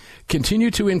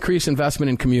 Continue to increase investment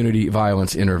in community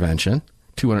violence intervention.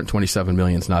 $227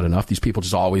 million is not enough. These people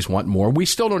just always want more. We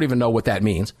still don't even know what that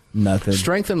means. Nothing.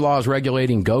 Strengthen laws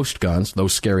regulating ghost guns,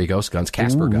 those scary ghost guns,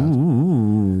 Casper guns.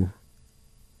 Ooh.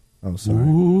 Oh, sorry.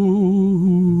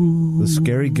 Ooh. The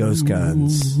scary ghost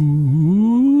guns.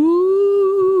 Ooh.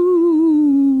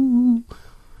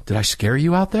 Did I scare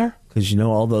you out there? Because you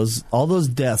know all those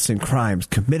deaths and crimes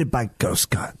committed by ghost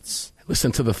guns.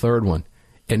 Listen to the third one.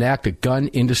 Enact a gun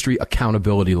industry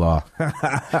accountability law.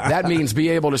 That means be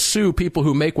able to sue people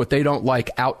who make what they don't like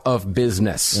out of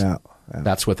business. Yeah.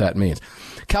 That's what that means.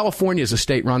 California is a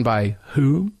state run by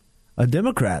who?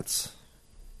 Democrats.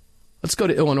 Let's go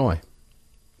to Illinois.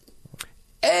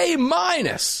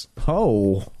 A-minus.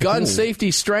 Oh. Gun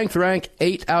safety strength rank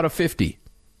 8 out of 50.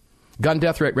 Gun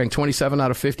death rate ranked 27 out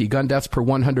of 50. Gun deaths per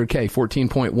 100K,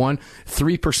 14.1.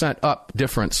 3% up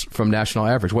difference from national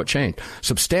average. What changed?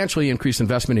 Substantially increased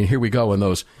investment in, here we go, in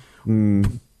those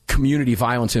community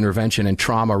violence intervention and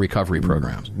trauma recovery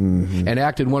programs. Mm-hmm.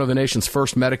 Enacted one of the nation's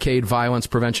first Medicaid violence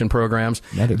prevention programs.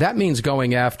 That means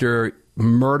going after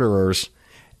murderers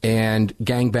and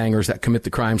gangbangers that commit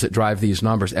the crimes that drive these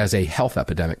numbers as a health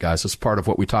epidemic, guys. It's part of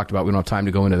what we talked about. We don't have time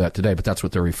to go into that today, but that's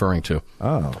what they're referring to.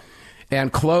 Oh.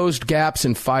 And closed gaps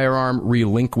in firearm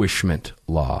relinquishment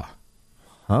law.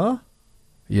 Huh?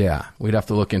 Yeah, we'd have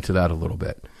to look into that a little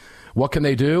bit. What can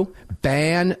they do?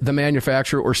 Ban the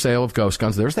manufacture or sale of ghost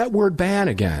guns. There's that word ban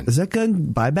again. Is that gun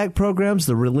buyback programs,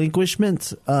 the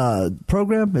relinquishment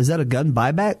program? Is that a gun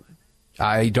buyback?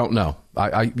 I don't know.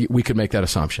 We could make that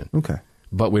assumption. Okay.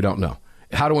 But we don't know.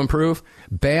 How to improve?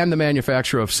 Ban the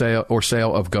manufacture of sale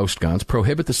of ghost guns.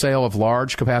 Prohibit the sale of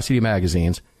large capacity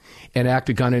magazines. Enact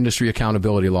a gun industry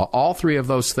accountability law. All three of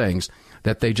those things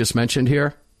that they just mentioned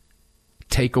here,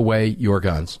 take away your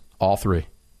guns. All three.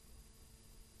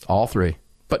 All three.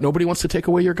 But nobody wants to take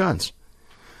away your guns.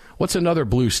 What's another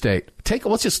blue state?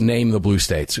 Let's just name the blue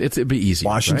states. It'd be easy.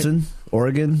 Washington, right?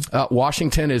 Oregon.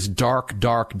 Washington is dark,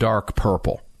 dark, dark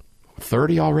purple.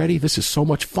 30 already? This is so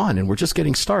much fun, and we're just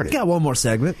getting started. Got one more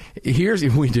segment.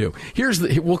 We do.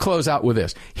 We'll close out with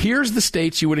this. Here's the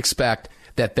states you would expect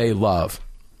that they love.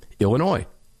 Illinois,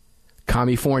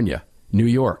 California, New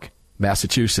York,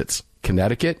 Massachusetts,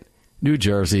 Connecticut, New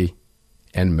Jersey,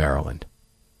 and Maryland.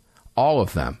 All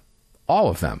of them,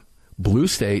 blue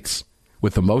states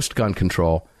with the most gun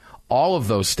control, all of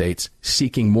those states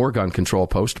seeking more gun control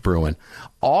post-Bruen,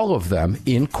 all of them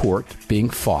in court being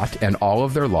fought, and all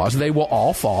of their laws, they will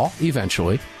all fall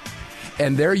eventually.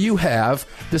 And there you have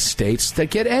the states that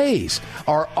get A's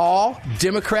are all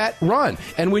Democrat run.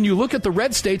 And when you look at the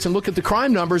red states and look at the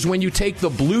crime numbers, when you take the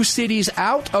blue cities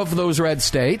out of those red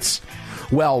states,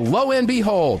 well, lo and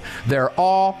behold, they're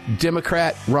all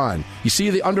Democrat run. You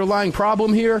see the underlying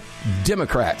problem here?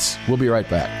 Democrats. We'll be right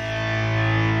back.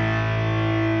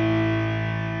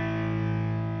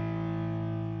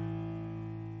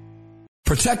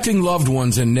 Protecting loved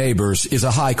ones and neighbors is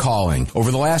a high calling.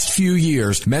 Over the last few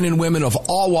years, men and women of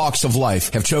all walks of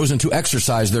life have chosen to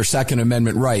exercise their Second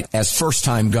Amendment right as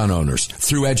first-time gun owners.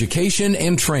 Through education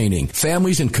and training,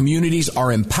 families and communities are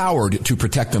empowered to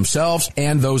protect themselves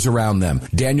and those around them.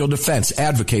 Daniel Defense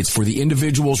advocates for the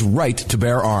individual's right to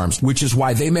bear arms, which is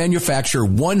why they manufacture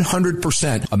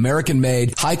 100%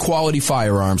 American-made, high-quality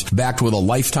firearms backed with a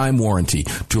lifetime warranty.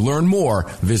 To learn more,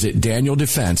 visit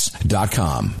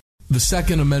DanielDefense.com. The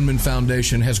Second Amendment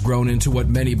Foundation has grown into what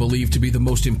many believe to be the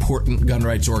most important gun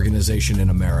rights organization in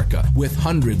America. With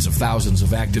hundreds of thousands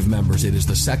of active members, it is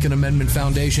the Second Amendment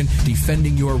Foundation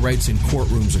defending your rights in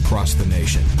courtrooms across the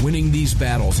nation. Winning these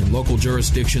battles in local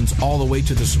jurisdictions all the way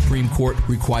to the Supreme Court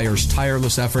requires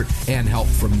tireless effort and help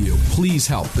from you. Please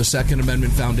help the Second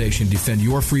Amendment Foundation defend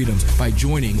your freedoms by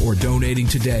joining or donating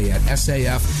today at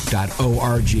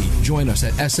saf.org. Join us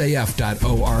at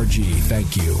saf.org.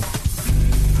 Thank you.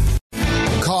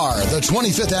 Car, the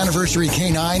 25th anniversary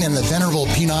K9 and the venerable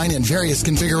P9 in various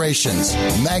configurations.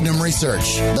 Magnum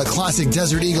Research, the classic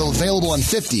Desert Eagle available in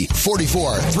 50,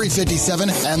 44, 357,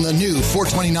 and the new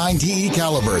 429 DE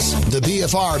calibers. The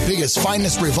BFR biggest,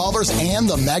 finest revolvers and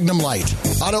the Magnum Light.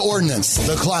 Auto Ordnance,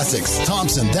 the classics.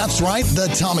 Thompson, that's right, the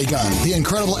Tommy gun, the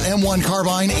incredible M1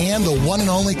 carbine, and the one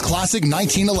and only classic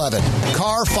 1911.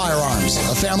 Car Firearms,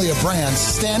 a family of brands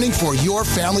standing for your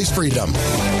family's freedom.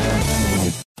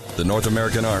 The North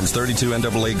American Arms 32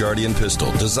 NAA Guardian pistol,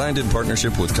 designed in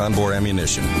partnership with Conbor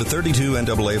Ammunition. The 32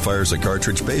 NAA fires a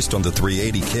cartridge based on the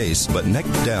 .380 case, but neck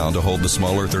down to hold the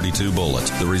smaller .32 bullet.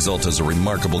 The result is a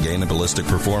remarkable gain in ballistic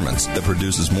performance that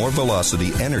produces more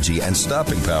velocity, energy, and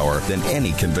stopping power than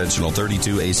any conventional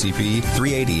 .32 ACP,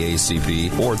 .380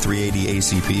 ACP, or .380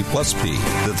 ACP plus P.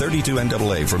 The 32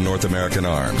 NAA from North American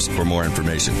Arms. For more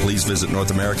information, please visit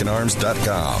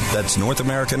NorthAmericanArms.com. That's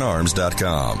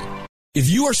NorthAmericanArms.com. If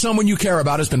you or someone you care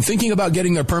about has been thinking about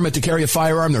getting their permit to carry a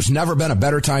firearm, there's never been a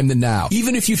better time than now.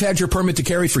 Even if you've had your permit to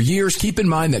carry for years, keep in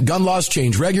mind that gun laws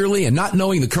change regularly, and not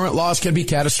knowing the current laws can be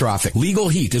catastrophic. Legal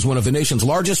Heat is one of the nation's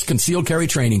largest concealed carry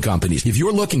training companies. If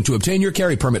you're looking to obtain your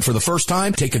carry permit for the first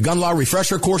time, take a gun law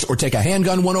refresher course or take a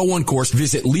handgun 101 course,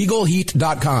 visit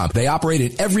LegalHeat.com. They operate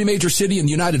in every major city in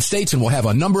the United States and will have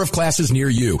a number of classes near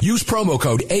you. Use promo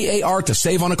code AAR to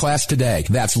save on a class today.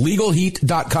 That's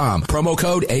LegalHeat.com. Promo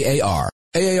code AAR.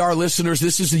 AAR listeners,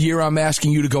 this is the year I'm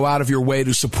asking you to go out of your way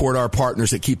to support our partners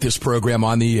that keep this program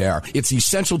on the air. It's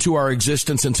essential to our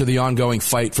existence and to the ongoing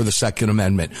fight for the Second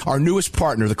Amendment. Our newest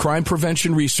partner, the Crime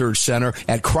Prevention Research Center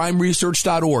at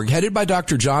crimeresearch.org, headed by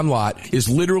Dr. John Lott, is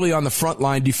literally on the front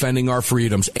line defending our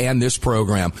freedoms and this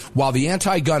program. While the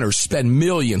anti-gunners spend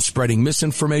millions spreading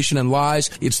misinformation and lies,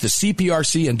 it's the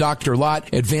CPRC and Dr.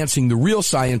 Lott advancing the real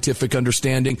scientific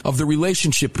understanding of the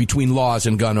relationship between laws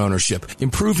and gun ownership,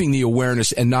 improving the awareness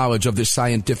and knowledge of this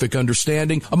scientific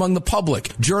understanding among the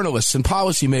public, journalists, and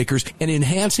policymakers, and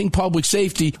enhancing public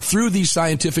safety through these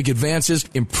scientific advances,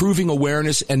 improving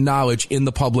awareness and knowledge in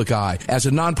the public eye. As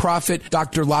a nonprofit,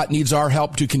 Dr. Lott needs our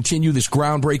help to continue this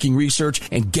groundbreaking research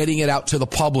and getting it out to the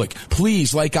public.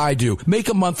 Please, like I do, make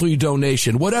a monthly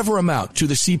donation, whatever amount, to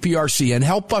the CPRC and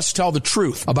help us tell the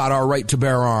truth about our right to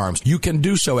bear arms. You can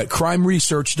do so at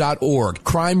crimeresearch.org.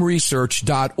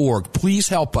 crimeresearch.org. Please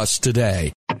help us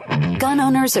today. Gun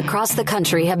owners across the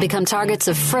country have become targets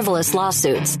of frivolous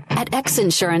lawsuits. At X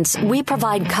Insurance, we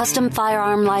provide custom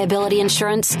firearm liability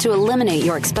insurance to eliminate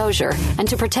your exposure and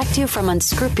to protect you from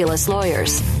unscrupulous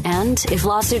lawyers. And if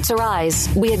lawsuits arise,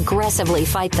 we aggressively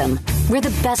fight them. We're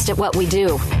the best at what we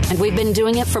do, and we've been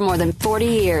doing it for more than 40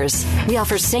 years. We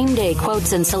offer same-day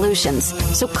quotes and solutions.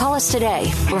 So call us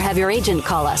today or have your agent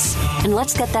call us, and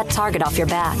let's get that target off your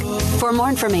back. For more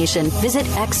information, visit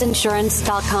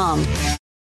xinsurance.com.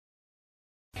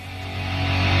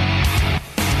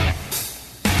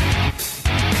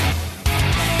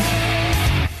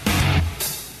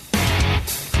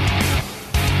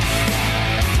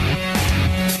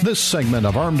 This segment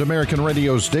of Armed American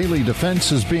Radio's Daily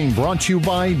Defense is being brought to you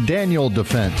by Daniel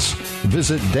Defense.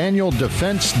 Visit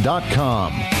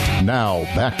DanielDefense.com. Now,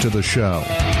 back to the show.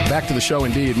 Back to the show,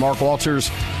 indeed. Mark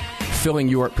Walters, filling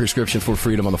your prescription for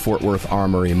freedom on the Fort Worth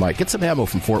Armory. Mike, get some ammo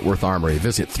from Fort Worth Armory.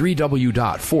 Visit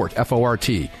 3w.fort,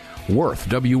 F-O-R-T, Worth,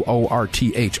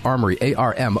 W-O-R-T-H, Armory,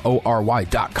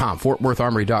 A-R-M-O-R-Y.com,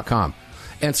 FortWorthArmory.com.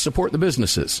 And support the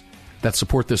businesses that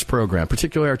support this program,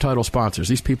 particularly our title sponsors.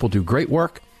 These people do great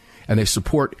work, and they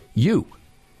support you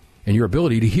and your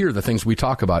ability to hear the things we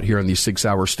talk about here in these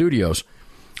 6-hour studios.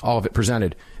 All of it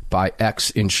presented by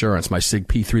X Insurance. My SIG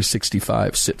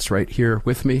P365 sits right here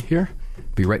with me here.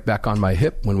 Be right back on my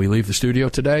hip when we leave the studio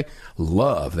today.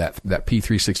 Love that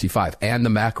P365 and the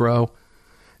macro.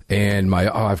 And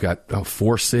I've got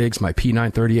 4 SIGs, my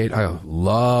P938. I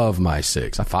love my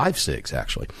SIGs. 5 SIGs,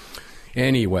 actually.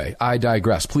 Anyway, I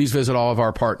digress. Please visit all of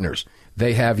our partners.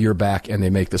 They have your back, and they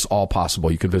make this all possible.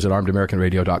 You can visit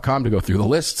armedamericanradio.com to go through the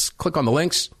lists, click on the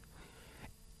links,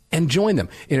 and join them.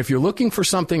 And if you're looking for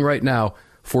something right now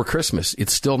for Christmas,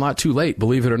 it's still not too late,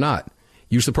 believe it or not.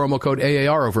 Use the promo code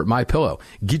AAR over at MyPillow.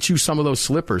 Get you some of those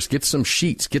slippers. Get some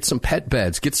sheets. Get some pet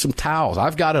beds. Get some towels.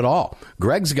 I've got it all.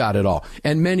 Greg's got it all.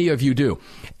 And many of you do.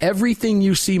 Everything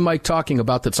you see Mike talking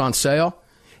about that's on sale,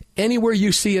 anywhere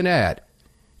you see an ad,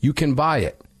 you can buy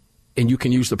it. And you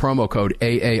can use the promo code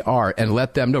AAR and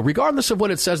let them know, regardless of what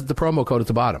it says at the promo code at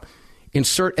the bottom.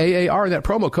 Insert AAR in that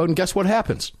promo code, and guess what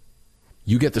happens?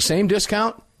 You get the same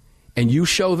discount, and you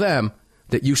show them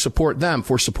that you support them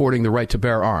for supporting the right to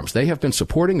bear arms. They have been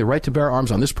supporting the right to bear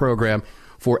arms on this program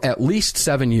for at least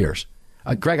 7 years.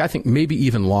 Greg, I think maybe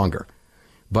even longer.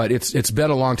 But it's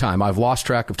been a long time. I've lost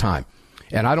track of time.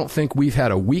 And I don't think we've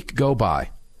had a week go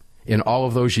by in all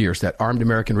of those years that Armed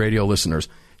American Radio listeners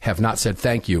have not said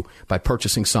thank you by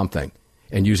purchasing something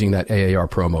and using that AAR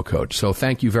promo code. So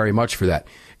thank you very much for that.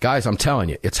 Guys, I'm telling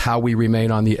you, it's how we remain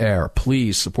on the air.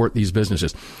 Please support these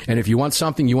businesses. And if you want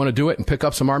something, you want to do it and pick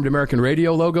up some Armed American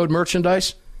Radio logoed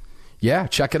merchandise, yeah,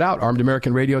 check it out,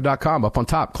 armedamericanradio.com. Up on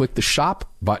top, click the shop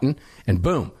button, and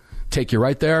boom, take you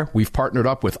right there. We've partnered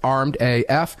up with Armed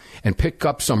AF and pick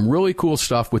up some really cool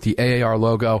stuff with the AAR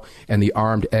logo and the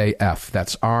Armed AF.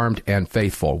 That's Armed and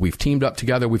Faithful. We've teamed up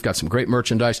together. We've got some great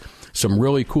merchandise, some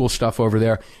really cool stuff over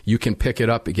there. You can pick it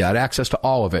up. You got access to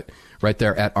all of it right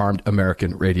there at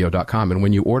armedamericanradio.com. And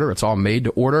when you order, it's all made to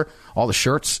order. All the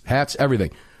shirts, hats, everything.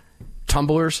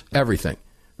 Tumblers, everything.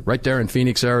 Right there in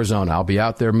Phoenix, Arizona. I'll be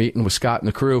out there meeting with Scott and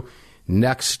the crew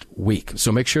next week.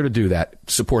 So make sure to do that.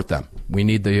 Support them. We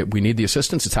need the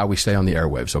assistance. It's how we stay on the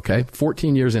airwaves, okay?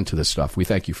 14 years into this stuff. We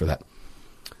thank you for that.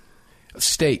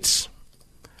 States.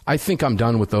 I think I'm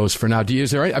done with those for now.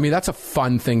 I mean, that's a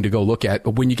fun thing to go look at.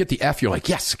 But when you get the F, you're like,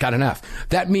 yes, got an F.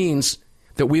 That means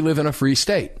that we live in a free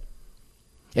state.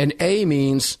 And A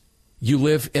means you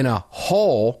live in a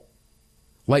hole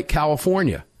like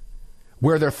California,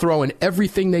 where they're throwing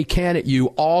everything they can at you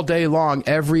all day long,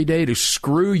 every day, to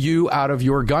screw you out of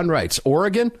your gun rights.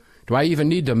 Oregon? Do I even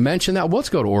need to mention that? Well, let's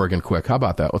go to Oregon quick. How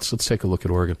about that? Let's take a look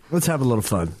at Oregon. Let's have a little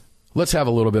fun. Let's have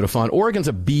a little bit of fun. Oregon's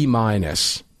a B-.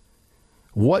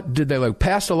 What did they like?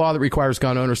 Passed a law that requires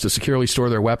gun owners to securely store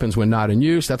their weapons when not in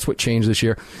use. That's what changed this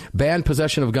year. Banned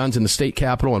possession of guns in the state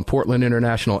capitol and Portland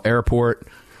International Airport.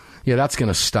 Yeah, that's going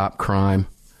to stop crime.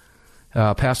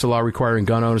 Passed a law requiring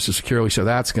gun owners to securely, so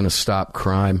that's going to stop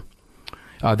crime.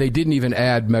 They didn't even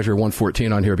add Measure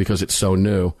 114 on here because it's so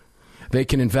new. They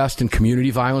can invest in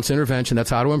community violence intervention. That's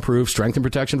how to improve strength and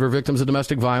protection for victims of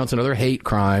domestic violence and other hate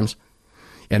crimes.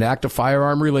 Enact a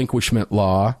firearm relinquishment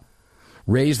law.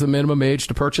 Raise the minimum age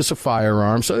to purchase a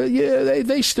firearm. So, yeah,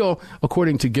 they still,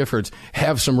 according to Giffords,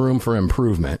 have some room for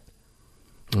improvement.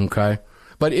 Okay?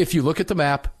 But if you look at the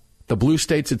map, the blue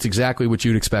states, it's exactly what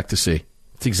you'd expect to see.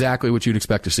 It's exactly what you'd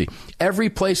expect to see. Every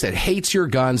place that hates your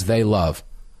guns, they love.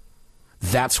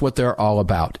 That's what they're all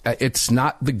about. It's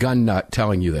not the gun nut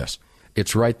telling you this.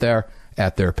 It's right there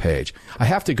at their page. I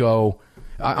have to go.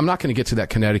 I'm not going to get to that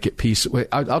Connecticut piece.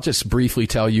 I'll just briefly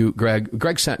tell you, Greg.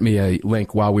 Greg sent me a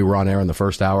link while we were on air in the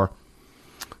first hour.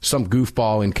 Some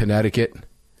goofball in Connecticut.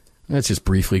 Let's just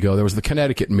briefly go. There was the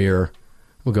Connecticut Mirror.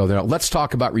 We'll go there. Let's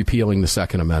talk about repealing the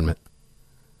Second Amendment.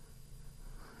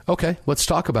 Okay, let's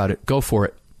talk about it. Go for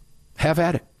it. Have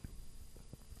at it.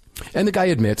 And the guy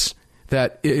admits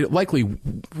that it likely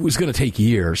was going to take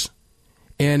years,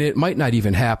 and it might not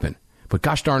even happen. But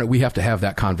gosh darn it, we have to have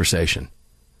that conversation.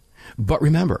 But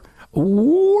remember,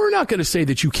 we're not going to say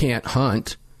that you can't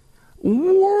hunt.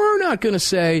 We're not going to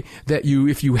say that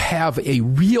if you have a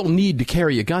real need to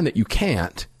carry a gun, that you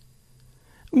can't.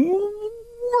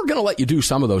 We're going to let you do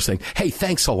some of those things. Hey,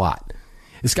 thanks a lot.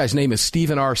 This guy's name is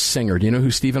Stephen R. Singer. Do you know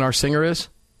who Stephen R. Singer is?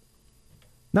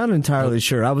 Not entirely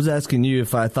sure. I was asking you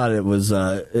if I thought it was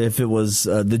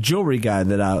the jewelry guy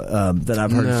that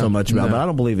I've heard so much about, but I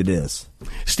don't believe it is.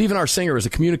 Stephen R. Singer is a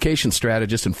communications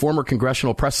strategist and former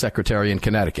congressional press secretary in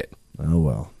Connecticut. Oh,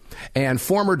 well. And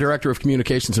former director of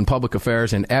communications and public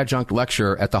affairs and adjunct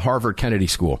lecturer at the Harvard Kennedy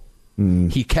School.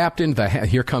 He captained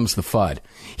here comes the FUD.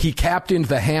 He captained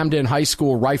the Hamden High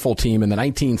School rifle team in the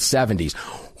 1970s.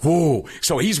 Whoa,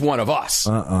 so he's one of us.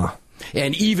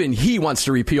 And even he wants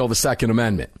to repeal the Second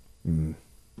Amendment. I'm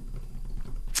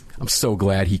so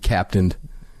glad he captained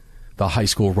the high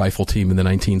school rifle team in the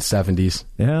 1970s.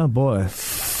 Yeah, boy.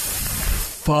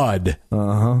 FUD.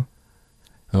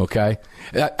 Okay.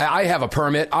 I have a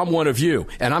permit. I'm one of you.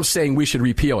 And I'm saying we should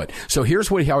repeal it. So here's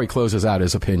how he closes out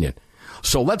his opinion.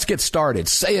 So let's get started.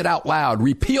 Say it out loud.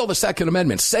 Repeal the Second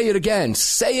Amendment. Say it again.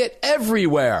 Say it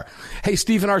everywhere. Hey,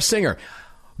 Stephen R. Singer,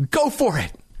 go for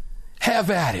it.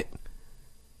 Have at it.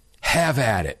 Have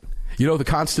at it. You know, the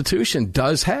Constitution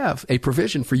does have a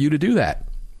provision for you to do that.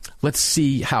 Let's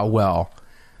see how well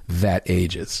that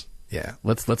ages. Yeah,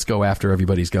 let's go after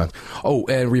everybody's guns. Oh,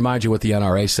 and remind you what the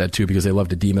NRA said, too, because they love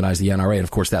to demonize the NRA. And,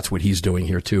 of course, that's what he's doing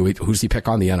here, too. Who's he pick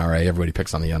on the NRA? Everybody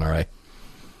picks on the NRA,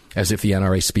 as if the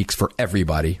NRA speaks for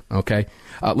everybody, okay?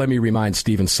 Let me remind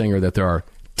Steven Singer that there are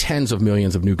tens of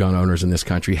millions of new gun owners in this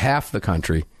country, half the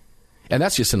country. And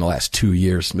that's just in the last 2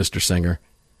 years, Mr. Singer.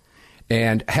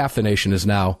 And half the nation is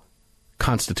now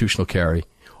constitutional carry.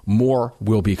 More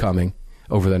will be coming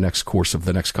over the next course of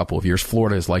the next couple of years.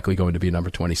 Florida is likely going to be number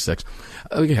 26.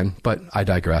 Again, but I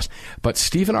digress. But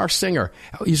Stephen R. Singer,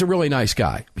 he's a really nice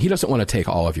guy. He doesn't want to take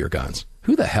all of your guns.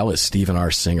 Who the hell is Stephen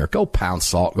R. Singer? Go pound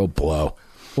salt, go blow.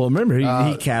 Well, remember,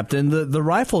 he captained the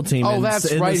rifle team in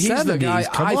that's in right. the He's 70s. the guy.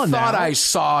 I thought I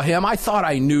saw him. I thought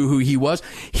I knew who he was.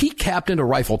 He captained a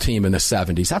rifle team in the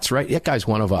 70s. That's right. That guy's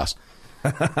one of us.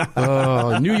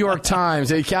 New York Times.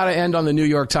 They got to end on the New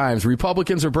York Times.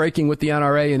 Republicans are breaking with the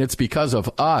NRA, and it's because of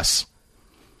us.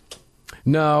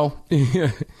 No.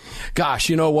 Gosh,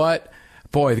 you know what?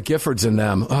 Boy, the Giffords in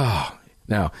them. Oh,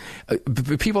 now,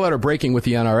 people that are breaking with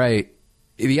the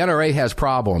NRA has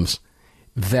problems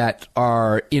that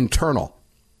are internal.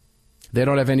 They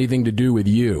don't have anything to do with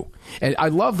you. And I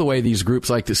love the way these groups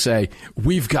like to say,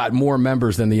 we've got more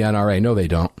members than the NRA. No, they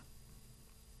don't.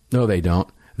 No, they don't.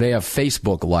 They have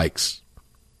Facebook likes.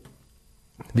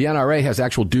 The NRA has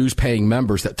actual dues-paying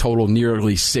members that total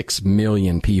nearly 6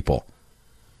 million people.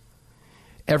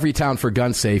 Every Town for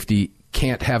Gun Safety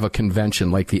can't have a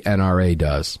convention like the NRA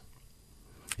does.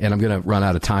 And I'm going to run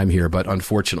out of time here, but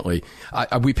unfortunately,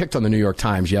 we picked on the New York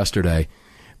Times yesterday.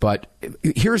 But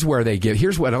here's where they give.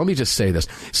 Let me just say this.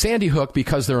 Sandy Hook,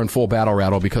 because they're in full battle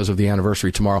rattle because of the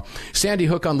anniversary tomorrow, Sandy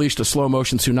Hook unleashed a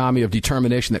slow-motion tsunami of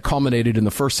determination that culminated in the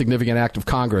first significant act of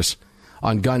Congress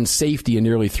on gun safety in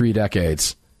nearly 3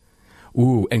 decades.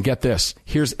 Ooh, and get this.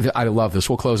 I love this.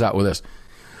 We'll close out with this.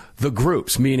 The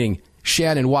groups, meaning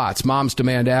Shannon Watts, Moms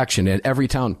Demand Action, and Every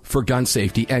Town for Gun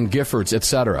Safety, and Giffords,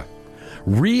 etc.,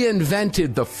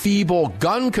 reinvented the feeble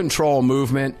gun control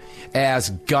movement as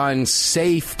gun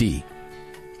safety.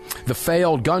 The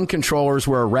failed gun controllers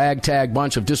were a ragtag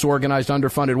bunch of disorganized,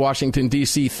 underfunded Washington,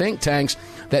 D.C. think tanks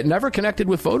that never connected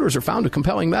with voters or found a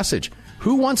compelling message.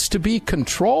 Who wants to be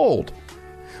controlled?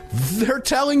 They're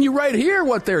telling you right here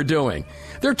what they're doing.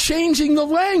 They're changing the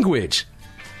language.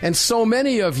 And so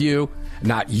many of you,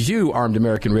 not you, Armed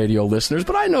American Radio listeners,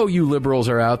 but I know you liberals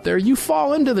are out there. You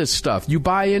fall into this stuff. You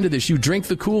buy into this. You drink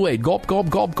the Kool-Aid. Gulp,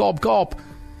 gulp, gulp, gulp, gulp.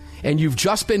 And you've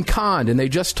just been conned, and they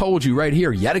just told you right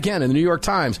here, yet again in the New York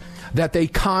Times, that they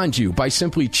conned you by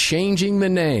simply changing the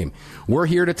name. We're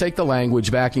here to take the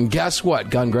language back, and guess what,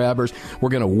 gun grabbers? We're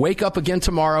going to wake up again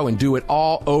tomorrow and do it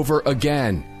all over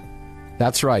again.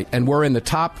 That's right. And we're in the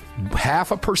top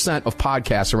 0.5% of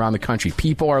podcasts around the country.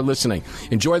 People are listening.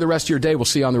 Enjoy the rest of your day. We'll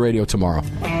see you on the radio tomorrow.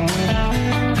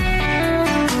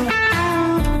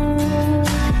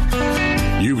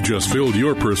 You've just filled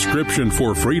your prescription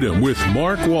for freedom with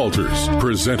Mark Walters,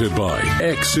 presented by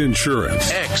X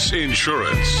Insurance. X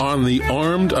Insurance on the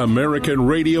Armed American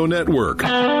Radio Network.